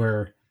community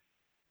where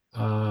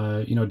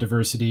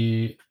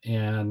diversity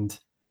and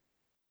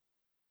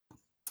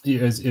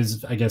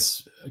is I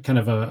guess kind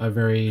of a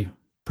very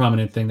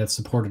prominent thing that's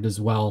supported as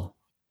well,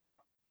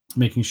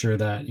 making sure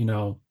that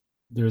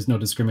there's no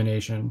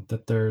discrimination,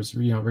 that there's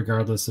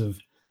regardless of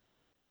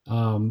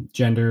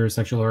gender,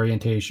 sexual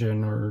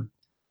orientation, or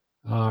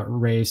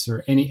race,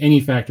 or any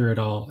factor at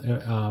all.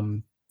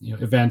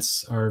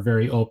 Events are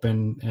very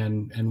open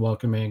and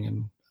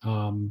welcoming,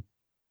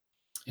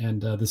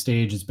 and the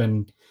stage has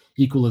been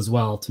equal as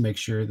well, to make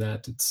sure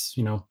that it's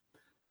you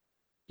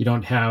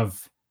don't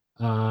have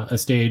a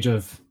stage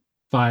of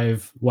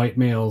 5 white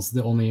males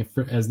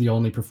as the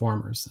only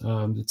performers.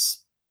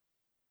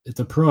 It's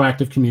a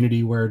proactive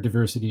community where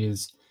diversity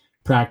is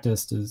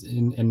practiced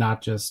and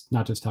not just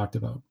talked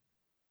about.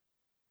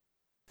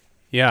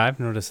 Yeah, I've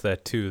noticed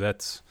that too.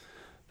 That's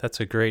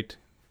a great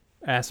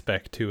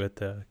aspect to it,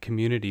 the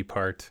community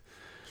part.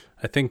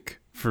 I think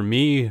for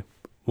me,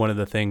 one of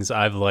the things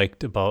I've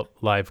liked about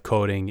live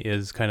coding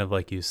is kind of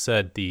like you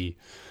said, the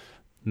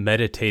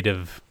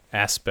meditative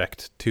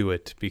aspect to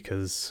it,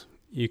 because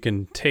you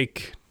can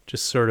take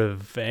just sort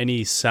of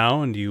any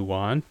sound you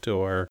want,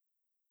 or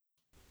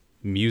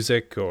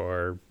music,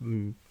 or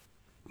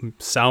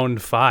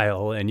sound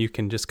file, and you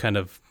can just kind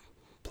of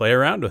play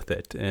around with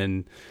it,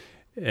 and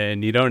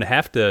you don't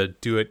have to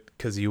do it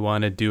because you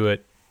want to do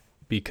it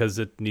because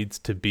it needs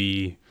to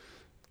be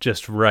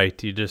just right.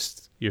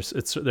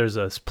 There's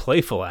a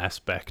playful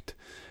aspect,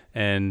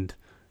 and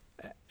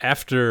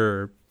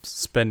after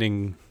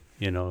spending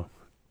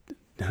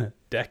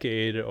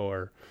decade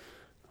or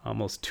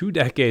almost 2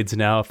 decades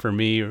now for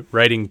me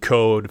writing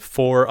code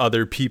for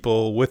other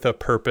people with a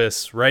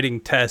purpose, writing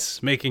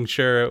tests, making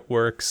sure it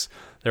works,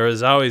 there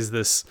is always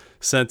this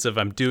sense of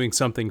I'm doing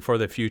something for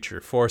the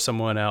future, for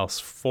someone else,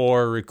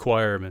 for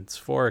requirements,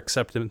 for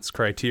acceptance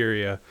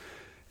criteria.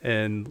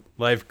 And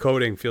live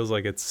coding feels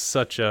like it's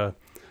such a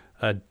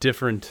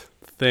different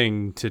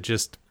thing to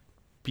just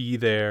be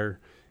there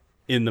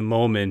in the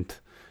moment.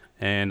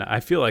 And I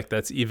feel like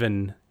that's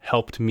even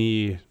helped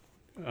me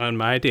on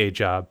my day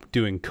job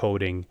doing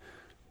coding,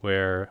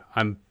 where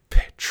I'm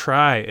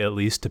try at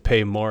least to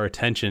pay more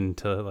attention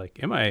to like,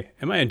 am I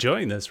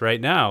enjoying this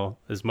right now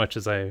as much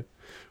as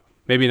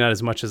maybe not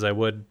as much as I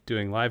would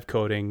doing live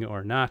coding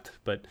or not,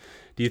 but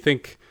do you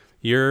think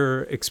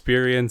your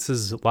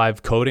experiences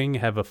live coding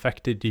have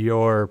affected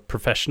your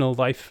professional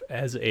life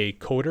as a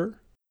coder?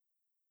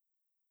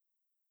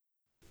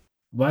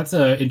 Well, that's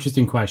an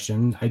interesting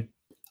question.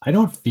 I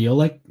don't feel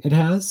like it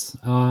has.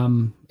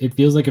 It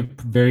feels like a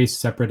very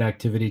separate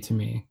activity to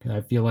me.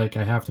 I feel like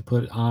I have to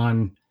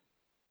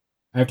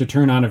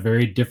turn on a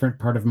very different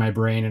part of my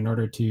brain in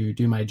order to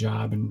do my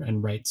job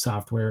and write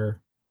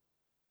software,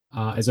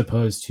 as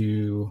opposed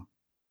to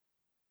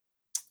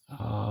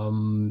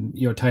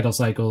title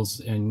cycles,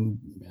 and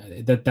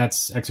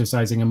that's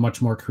exercising a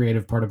much more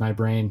creative part of my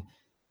brain.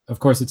 Of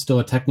course, it's still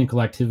a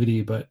technical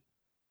activity, but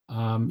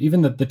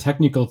even the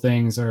technical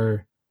things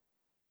are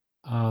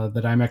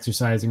that I'm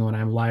exercising when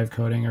I'm live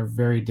coding are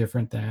very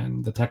different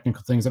than the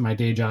technical things at my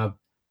day job.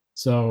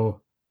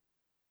 So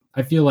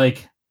I feel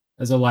like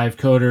as a live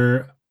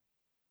coder,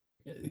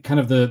 kind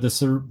of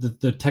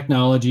the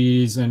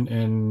technologies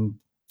and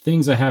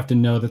things I have to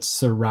know that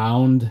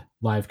surround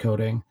live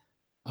coding,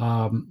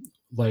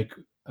 like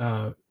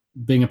uh,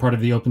 being a part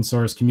of the open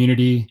source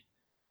community,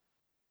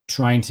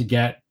 trying to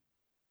get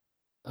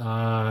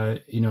a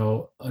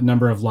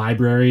number of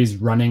libraries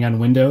running on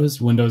Windows.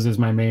 Windows is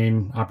my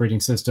main operating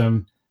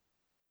system.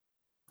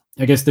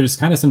 I guess there's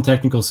kind of some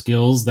technical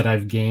skills that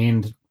I've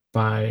gained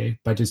by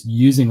just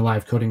using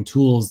live coding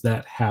tools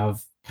that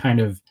have kind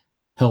of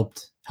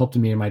helped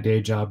me in my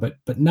day job,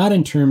 but not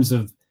in terms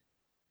of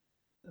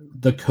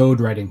the code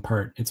writing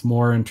part. It's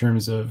more in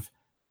terms of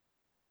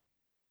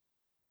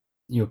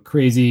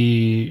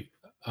crazy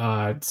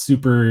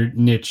super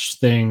niche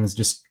things,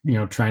 just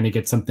trying to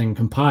get something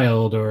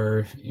compiled,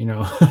 or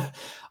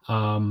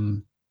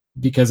um,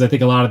 because I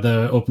think a lot of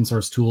the open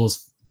source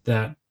tools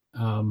that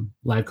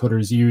live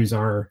coders use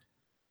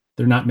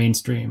they're not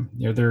mainstream.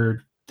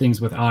 They're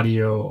things with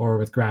audio or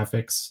with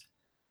graphics.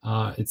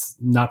 It's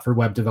not for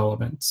web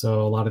development,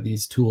 so a lot of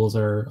these tools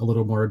are a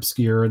little more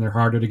obscure and they're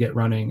harder to get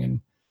running,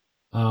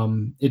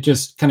 and it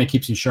just kind of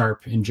keeps you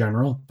sharp in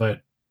general.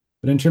 But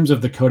in terms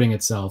of the coding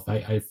itself,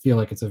 I feel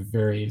like it's a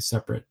very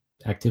separate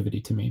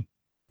activity to me.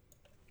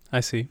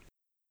 I see.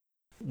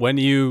 When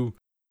you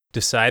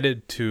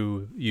decided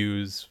to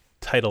use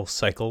title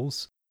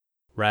cycles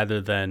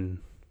rather than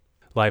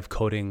live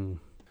coding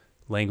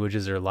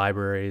languages or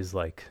libraries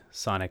like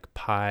Sonic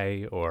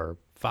Pi or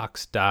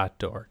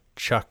Foxdot or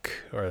Chuck,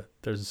 or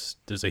there's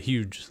a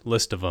huge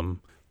list of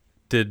them,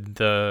 did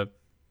the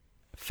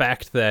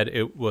fact that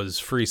it was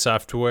free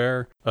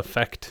software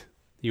affect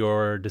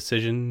your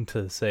decision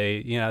to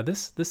say,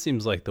 this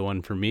seems like the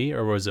one for me?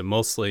 Or was it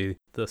mostly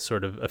the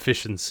sort of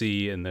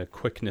efficiency and the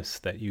quickness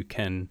that you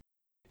can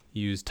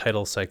use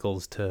title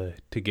cycles to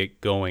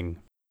get going?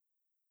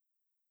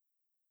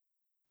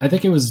 I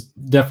think it was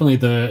definitely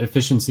the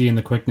efficiency and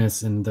the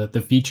quickness and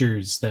the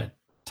features that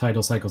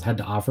title cycles had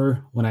to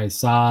offer. When I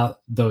saw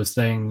those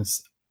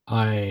things,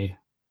 I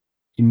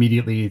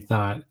immediately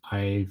thought,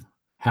 I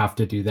have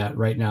to do that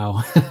right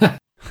now.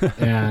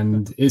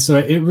 So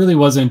it really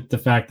wasn't the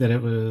fact that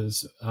it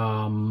was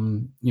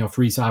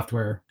free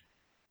software.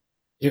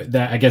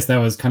 I guess that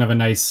was kind of a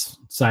nice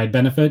side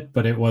benefit,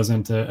 but it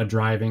wasn't a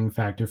driving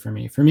factor for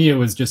me. For me, it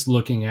was just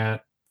looking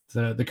at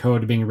the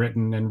code being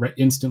written and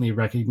instantly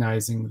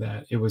recognizing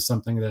that it was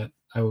something that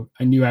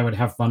I knew I would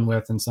have fun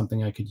with and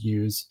something I could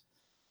use.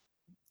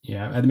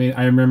 Yeah, I mean,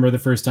 I remember the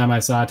first time I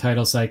saw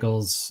Title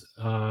Cycles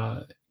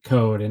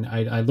code, and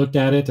I looked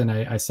at it and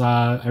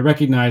I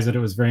recognized that it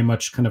was very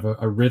much kind of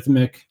a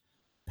rhythmic,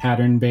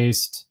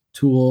 pattern-based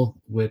tool,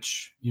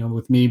 which,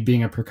 with me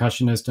being a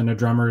percussionist and a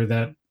drummer,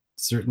 that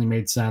certainly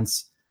made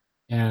sense.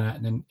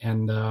 And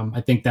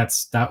I think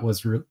that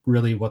was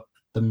really what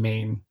the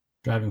main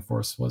driving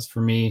force was for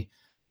me.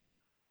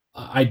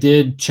 I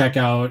did check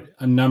out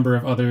a number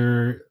of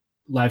other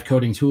live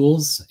coding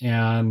tools,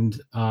 and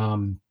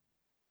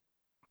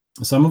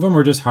some of them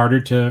were just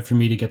harder for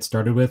me to get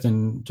started with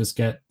and just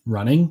get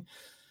running.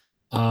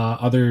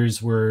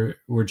 Others were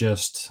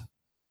just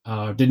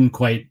didn't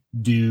quite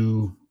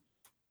do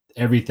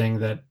everything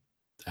that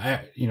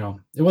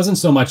it wasn't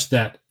so much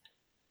that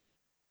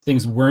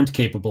things weren't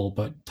capable,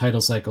 but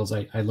title cycles,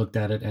 I looked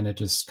at it and it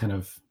just kind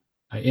of,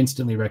 I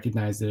instantly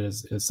recognized it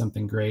as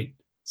something great.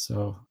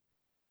 So,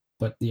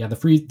 but yeah, the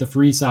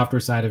free software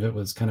side of it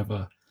was kind of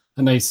a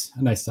nice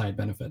side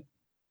benefit.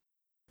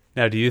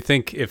 Now, do you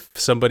think if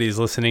somebody's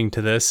listening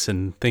to this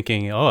and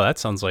thinking, oh, that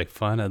sounds like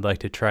fun, I'd like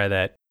to try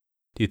that,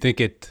 do you think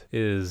it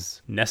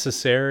is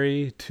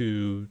necessary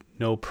to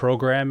know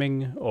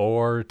programming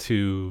or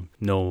to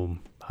know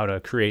how to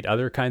create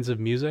other kinds of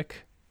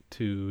music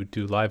to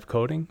do live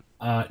coding?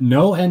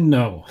 No and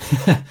no.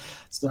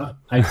 So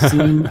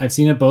I've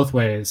seen it both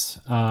ways.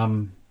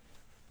 I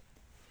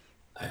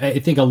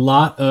think a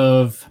lot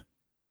of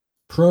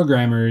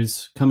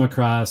programmers come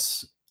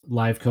across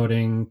live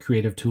coding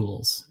creative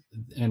tools,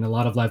 and a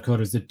lot of live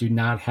coders that do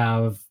not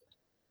have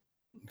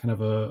kind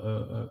of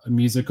a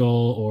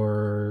musical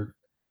or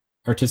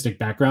artistic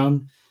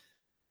background,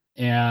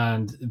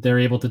 and they're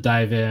able to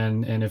dive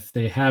in, and if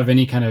they have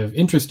any kind of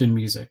interest in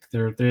music,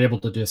 they're able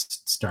to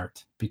just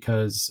start,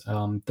 because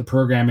the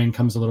programming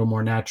comes a little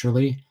more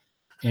naturally,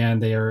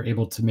 and they are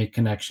able to make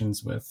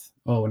connections with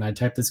oh, when I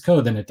type this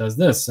code, then it does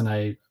this,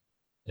 and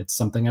it's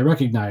something I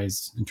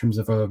recognize in terms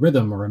of a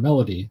rhythm or a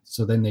melody.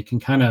 So then they can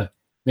kind of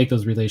make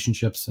those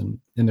relationships in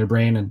their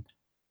brain and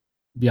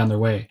be on their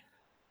way.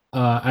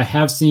 I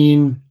have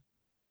seen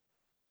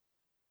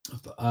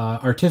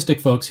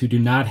artistic folks who do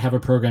not have a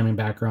programming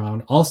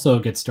background also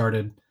get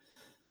started.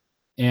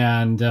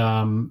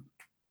 And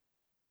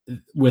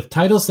with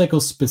title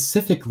cycles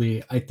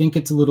specifically, I think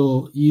it's a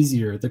little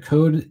easier. The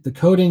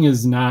coding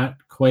is not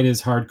quite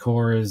as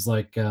hardcore as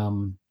like,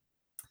 I'm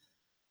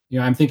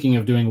thinking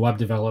of doing web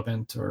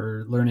development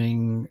or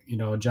learning,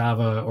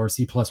 Java or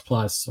C++,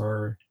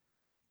 or,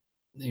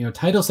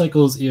 title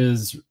cycles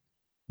is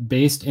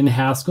based in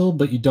Haskell,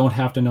 but you don't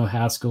have to know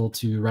Haskell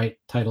to write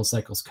title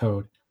cycles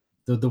code.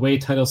 The way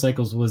title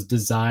cycles was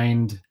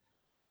designed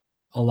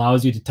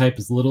allows you to type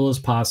as little as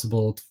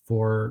possible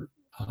for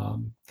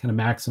kind of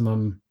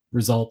maximum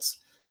results.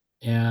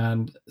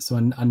 And so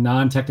a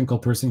non-technical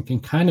person can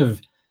kind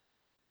of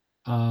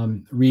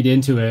read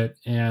into it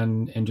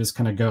and just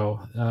kind of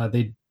go.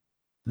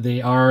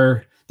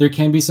 There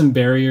can be some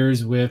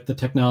barriers with the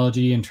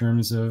technology in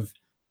terms of,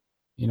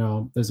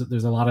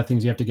 there's a lot of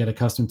things you have to get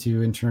accustomed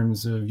to in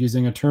terms of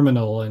using a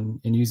terminal and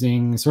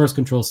using source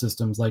control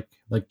systems like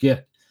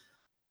Git,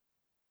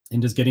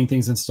 and just getting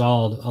things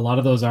installed. A lot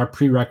of those are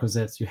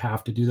prerequisites. You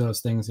have to do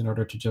those things in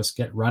order to just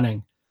get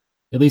running,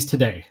 at least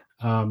today.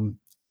 And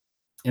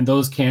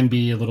those can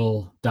be a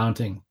little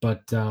daunting,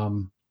 but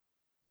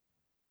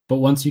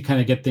once you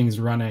kind of get things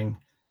running,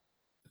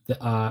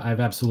 I've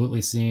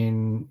absolutely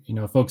seen,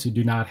 folks who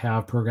do not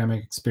have programming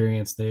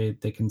experience, they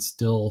can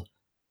still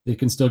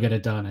get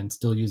it done and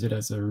still use it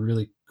as a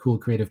really cool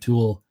creative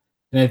tool.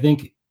 And I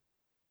think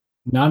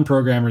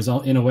non-programmers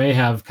in a way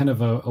have kind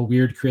of a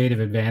weird creative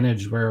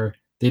advantage where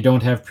they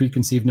don't have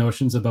preconceived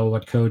notions about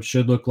what code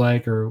should look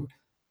like or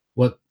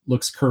what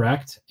looks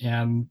correct.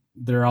 And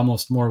they're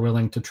almost more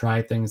willing to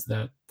try things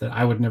that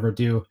I would never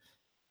do.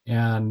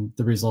 And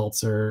the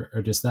results are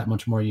just that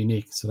much more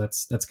unique. So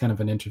that's kind of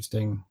an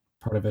interesting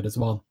part of it as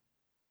well.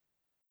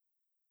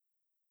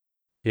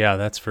 Yeah,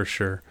 that's for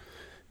sure.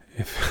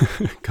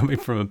 If coming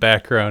from a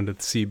background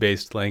of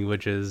C-based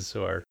languages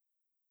or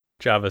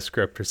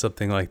JavaScript or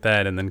something like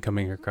that, and then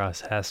coming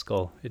across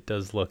Haskell, it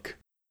does look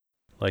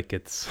like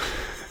it's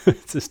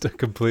it's just a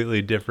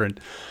completely different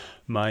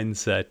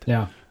mindset.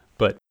 Yeah.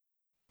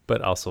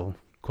 But also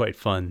quite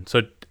fun.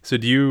 So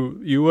do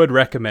you would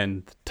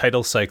recommend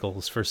title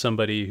cycles for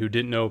somebody who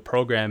didn't know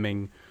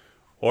programming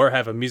or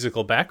have a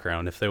musical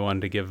background if they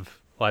wanted to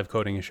give live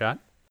coding a shot?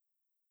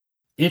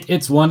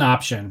 It's one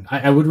option.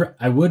 I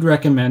would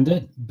recommend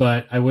it,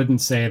 but I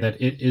wouldn't say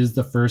that it is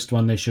the first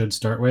one they should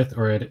start with,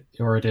 or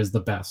it is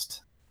the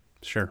best.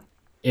 Sure.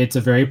 It's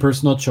a very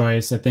personal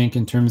choice. I think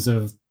in terms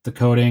of the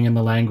coding and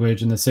the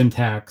language and the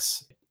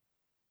syntax,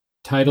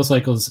 title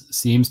cycles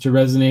seems to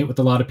resonate with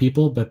a lot of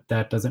people, but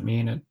that doesn't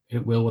mean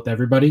it will with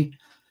everybody.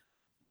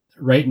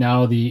 Right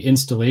now, the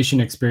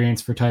installation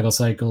experience for title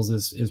cycles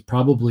is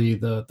probably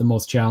the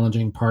most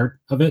challenging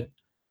part of it.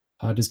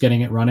 Just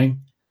getting it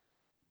running.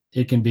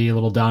 It can be a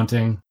little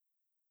daunting.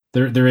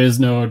 There is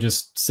no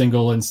just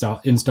single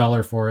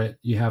installer for it.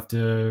 You have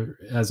to,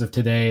 as of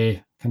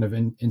today, kind of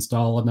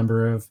install a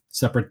number of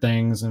separate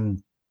things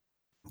and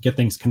get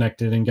things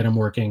connected and get them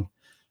working.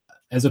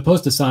 As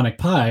opposed to Sonic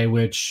Pi,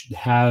 which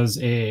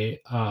has a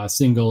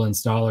single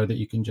installer that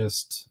you can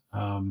just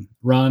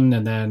run,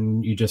 and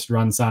then you just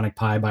run Sonic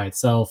Pi by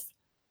itself.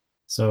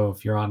 So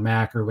if you're on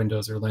Mac or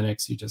Windows or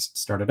Linux, you just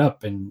start it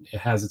up and it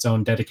has its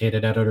own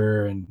dedicated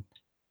editor and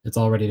it's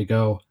all ready to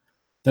go.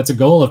 That's a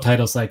goal of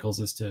title cycles,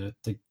 is to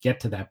get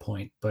to that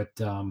point, but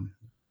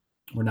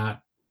we're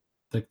not.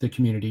 The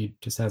community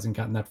just hasn't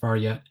gotten that far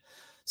yet.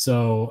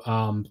 So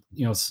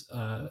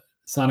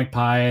Sonic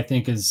Pi, I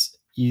think, is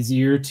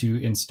easier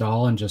to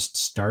install and just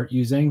start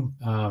using.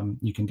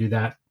 You can do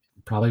that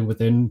probably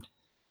within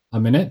a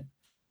minute.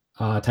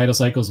 Title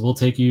cycles will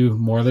take you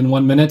more than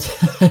 1 minute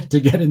to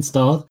get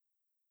installed.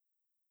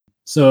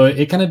 So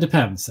it kind of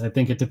depends. I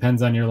think it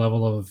depends on your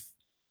level of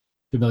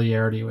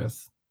familiarity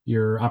with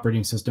your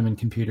operating system and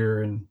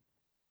computer, and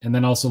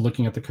then also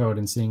looking at the code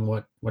and seeing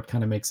what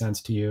kind of makes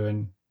sense to you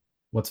and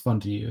what's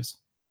fun to use.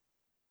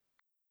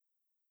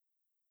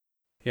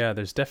 Yeah,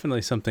 there's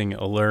definitely something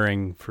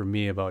alluring for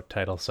me about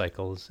title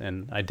cycles,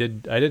 and I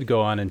did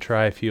go on and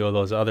try a few of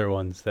those other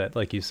ones that,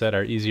 like you said,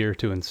 are easier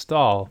to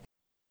install.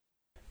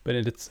 But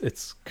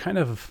it's kind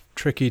of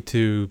tricky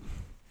to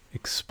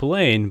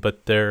explain,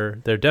 but there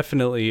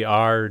definitely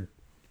are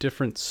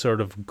different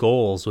sort of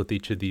goals with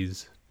each of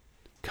these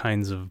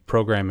kinds of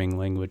programming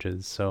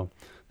languages. So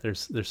there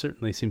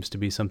certainly seems to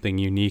be something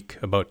unique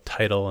about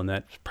title, and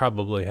that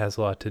probably has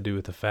a lot to do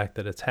with the fact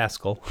that it's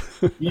Haskell.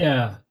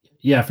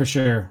 Yeah, for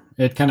sure.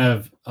 It kind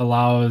of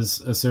allows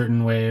a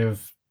certain way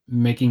of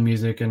making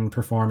music and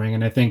performing.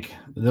 And I think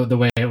the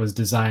way it was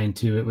designed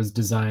too, it was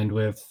designed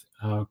with,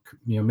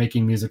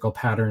 making musical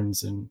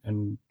patterns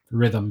and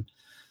rhythm.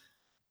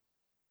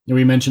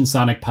 We mentioned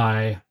Sonic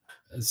Pi.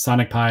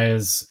 Sonic Pi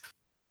is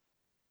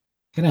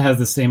kind of has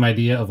the same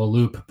idea of a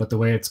loop, but the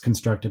way it's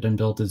constructed and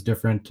built is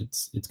different.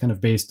 It's kind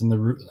of based in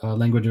the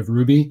language of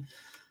Ruby.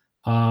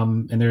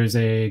 And there's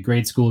a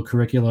grade school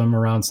curriculum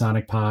around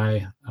Sonic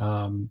Pi,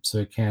 so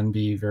it can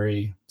be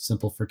very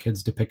simple for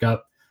kids to pick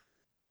up.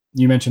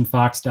 You mentioned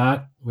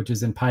Foxdot, which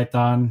is in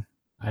Python.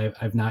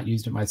 I've not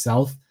used it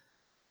myself.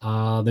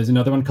 There's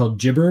another one called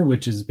Jibber,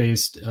 which is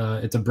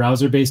it's a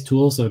browser-based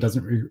tool, so it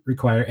doesn't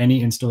require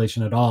any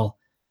installation at all.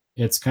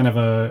 It's kind of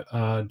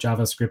a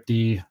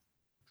JavaScripty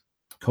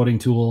coding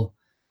tool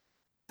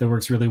that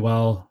works really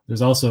well.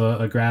 There's also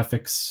a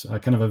graphics,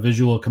 kind of a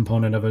visual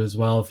component of it as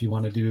well, if you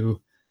want to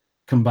do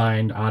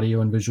combined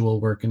audio and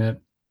visual work in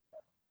it.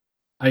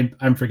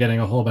 I'm forgetting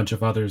a whole bunch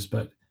of others,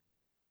 but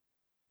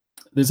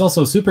there's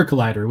also Super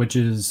Collider, which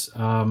is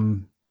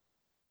kind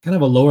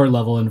of a lower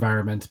level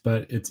environment,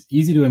 but it's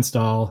easy to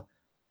install.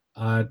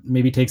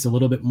 Maybe takes a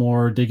little bit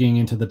more digging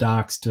into the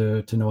docs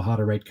to know how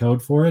to write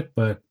code for it,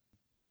 but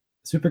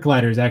Super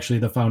Collider is actually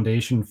the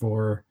foundation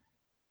for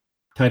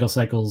Tidal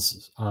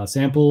Cycle's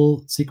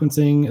sample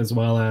sequencing, as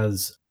well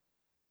as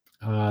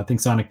I think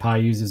Sonic Pi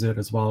uses it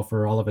as well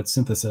for all of its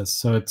synthesis.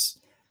 So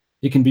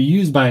it can be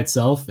used by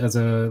itself as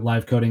a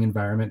live coding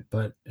environment,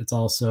 but it's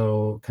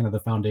also kind of the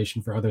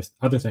foundation for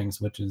other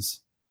things, which is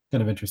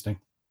kind of interesting.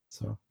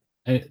 So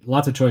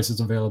lots of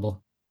choices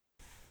available.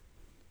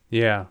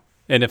 Yeah.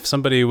 And if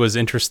somebody was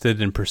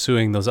interested in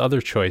pursuing those other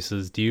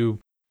choices, do you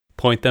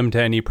point them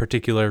to any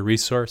particular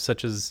resource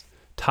such as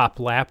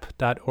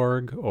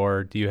toplap.org,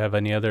 or do you have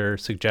any other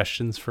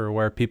suggestions for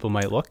where people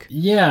might look?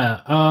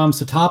 Yeah.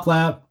 So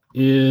TopLap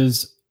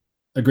is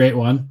a great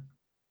one.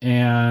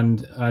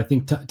 And I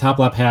think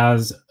TopLap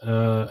has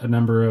a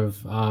number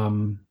of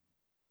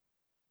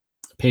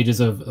pages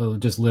of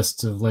just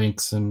lists of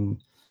links and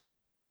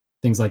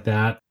things like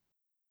that.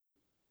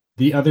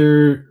 The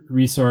other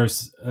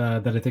resource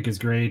that I think is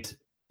great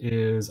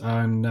is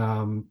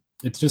on,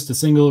 it's just a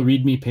single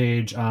README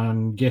page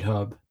on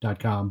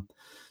github.com.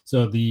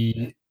 So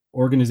the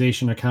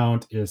organization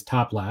account is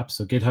TopLap.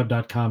 So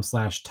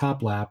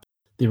github.com/TopLap.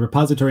 The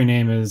repository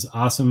name is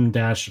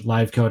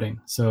awesome-livecoding.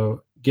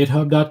 So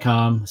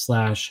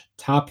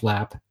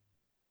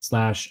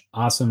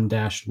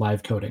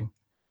github.com/toplap/awesome-livecoding.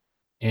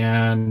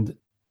 And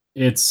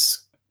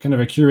it's kind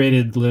of a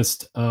curated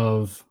list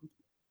of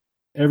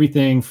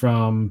everything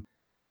from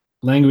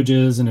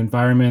languages and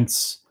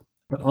environments,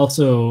 but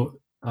also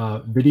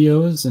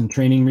videos and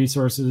training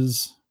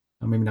resources.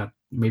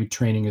 Maybe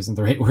training isn't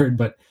the right word,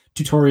 but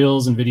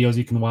tutorials and videos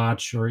you can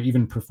watch, or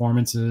even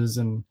performances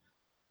and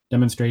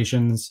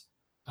demonstrations,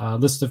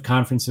 list of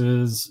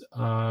conferences,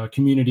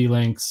 community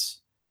links.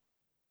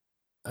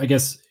 I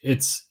guess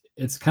it's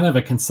kind of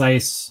a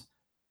concise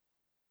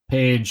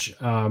page.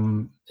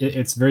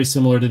 It's very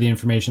similar to the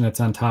information that's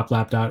on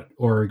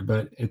toplap.org,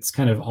 but it's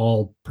kind of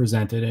all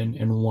presented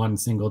in one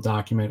single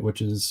document,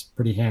 which is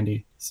pretty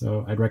handy.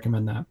 So I'd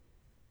recommend that.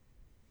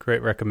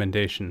 Great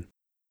recommendation.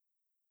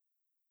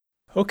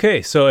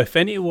 Okay, so if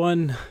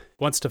anyone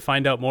wants to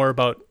find out more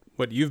about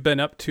what you've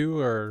been up to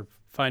or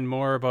find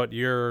more about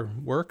your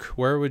work,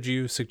 where would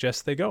you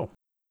suggest they go?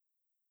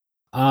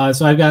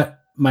 So I've got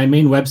my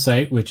main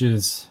website, which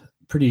is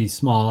pretty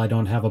small. I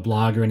don't have a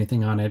blog or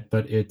anything on it,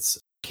 but it's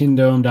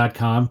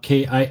kindohm.com,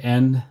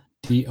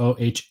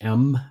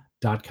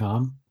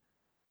 KINDOHM.com.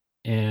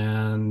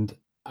 And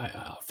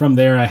from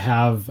there, I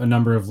have a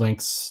number of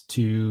links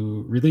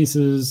to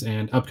releases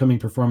and upcoming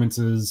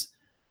performances,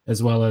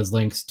 as well as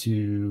links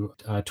to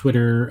a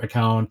Twitter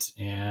account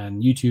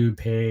and YouTube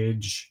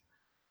page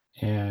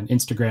and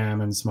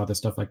Instagram and some other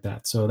stuff like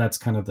that. So that's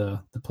kind of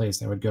the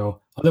place I would go.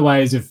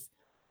 Otherwise, if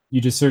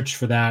you just search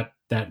for that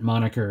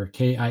moniker,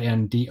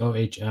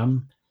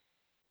 KINDOHM,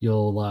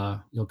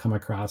 you'll come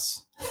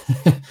across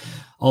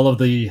all of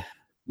the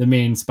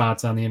main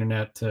spots on the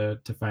internet to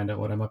find out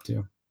what I'm up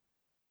to.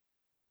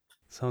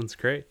 Sounds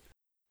great.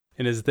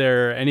 And is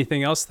there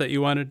anything else that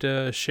you wanted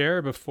to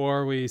share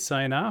before we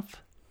sign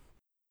off?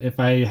 If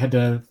I had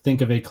to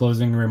think of a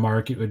closing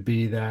remark, it would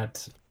be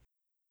that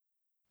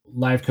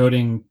live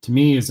coding to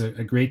me is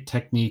a great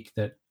technique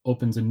that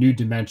opens a new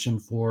dimension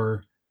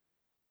for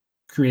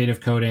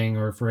creative coding,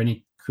 or for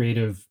any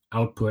creative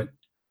output,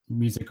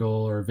 musical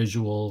or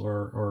visual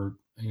or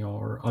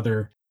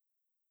other.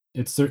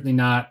 It's certainly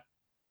not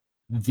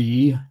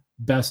the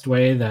best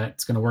way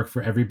that's going to work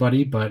for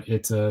everybody, but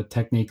it's a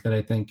technique that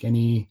I think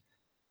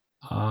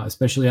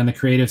especially on the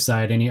creative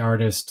side, any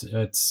artist,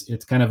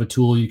 it's kind of a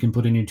tool you can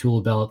put in your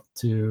tool belt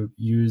to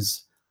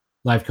use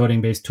live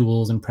coding based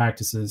tools and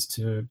practices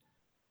to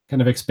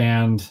kind of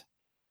expand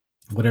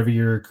whatever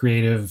your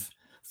creative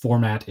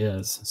format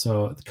is.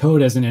 So the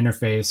code as an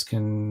interface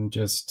can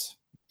just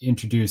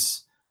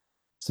introduce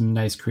some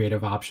nice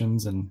creative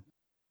options, and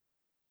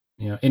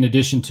in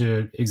addition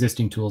to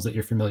existing tools that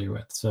you're familiar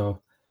with.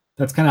 So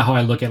that's kind of how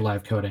I look at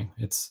live coding.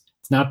 It's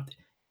not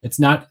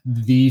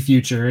the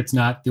future. It's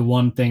not the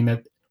one thing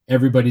that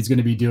everybody's going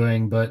to be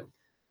doing, but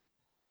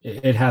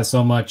it has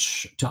so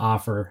much to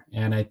offer.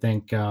 And I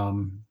think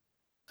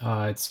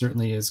it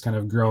certainly is kind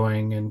of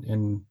growing,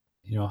 and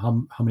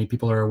how many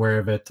people are aware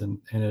of it, and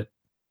it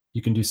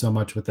you can do so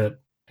much with it.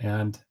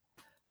 And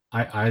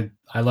I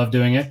love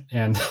doing it,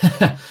 and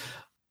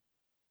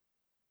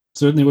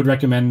certainly would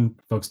recommend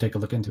folks take a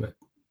look into it.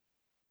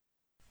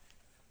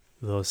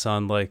 Those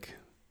sound like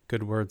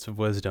good words of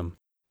wisdom.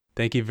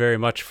 Thank you very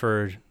much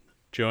for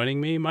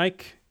joining me,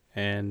 Mike,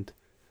 and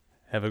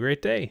have a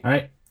great day. All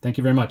right. Thank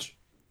you very much.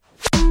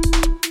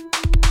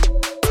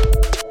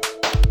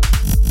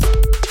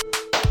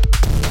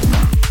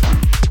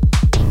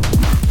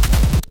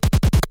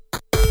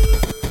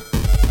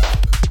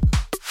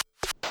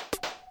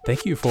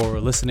 Thank you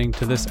for listening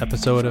to this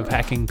episode of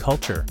Hacking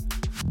Culture.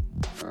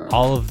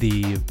 All of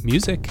the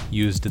music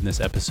used in this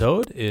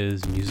episode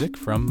is music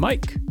from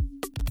Mike.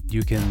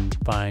 You can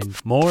find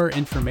more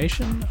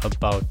information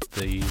about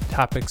the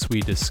topics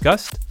we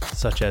discussed,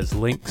 such as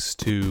links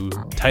to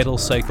Tidal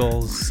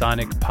Cycles,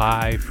 Sonic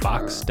Pi,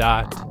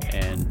 FoxDot,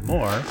 and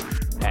more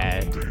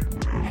at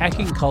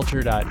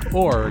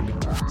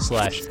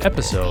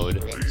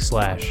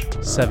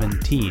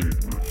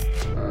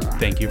hackingculture.org/episode/17.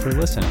 Thank you for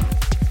listening.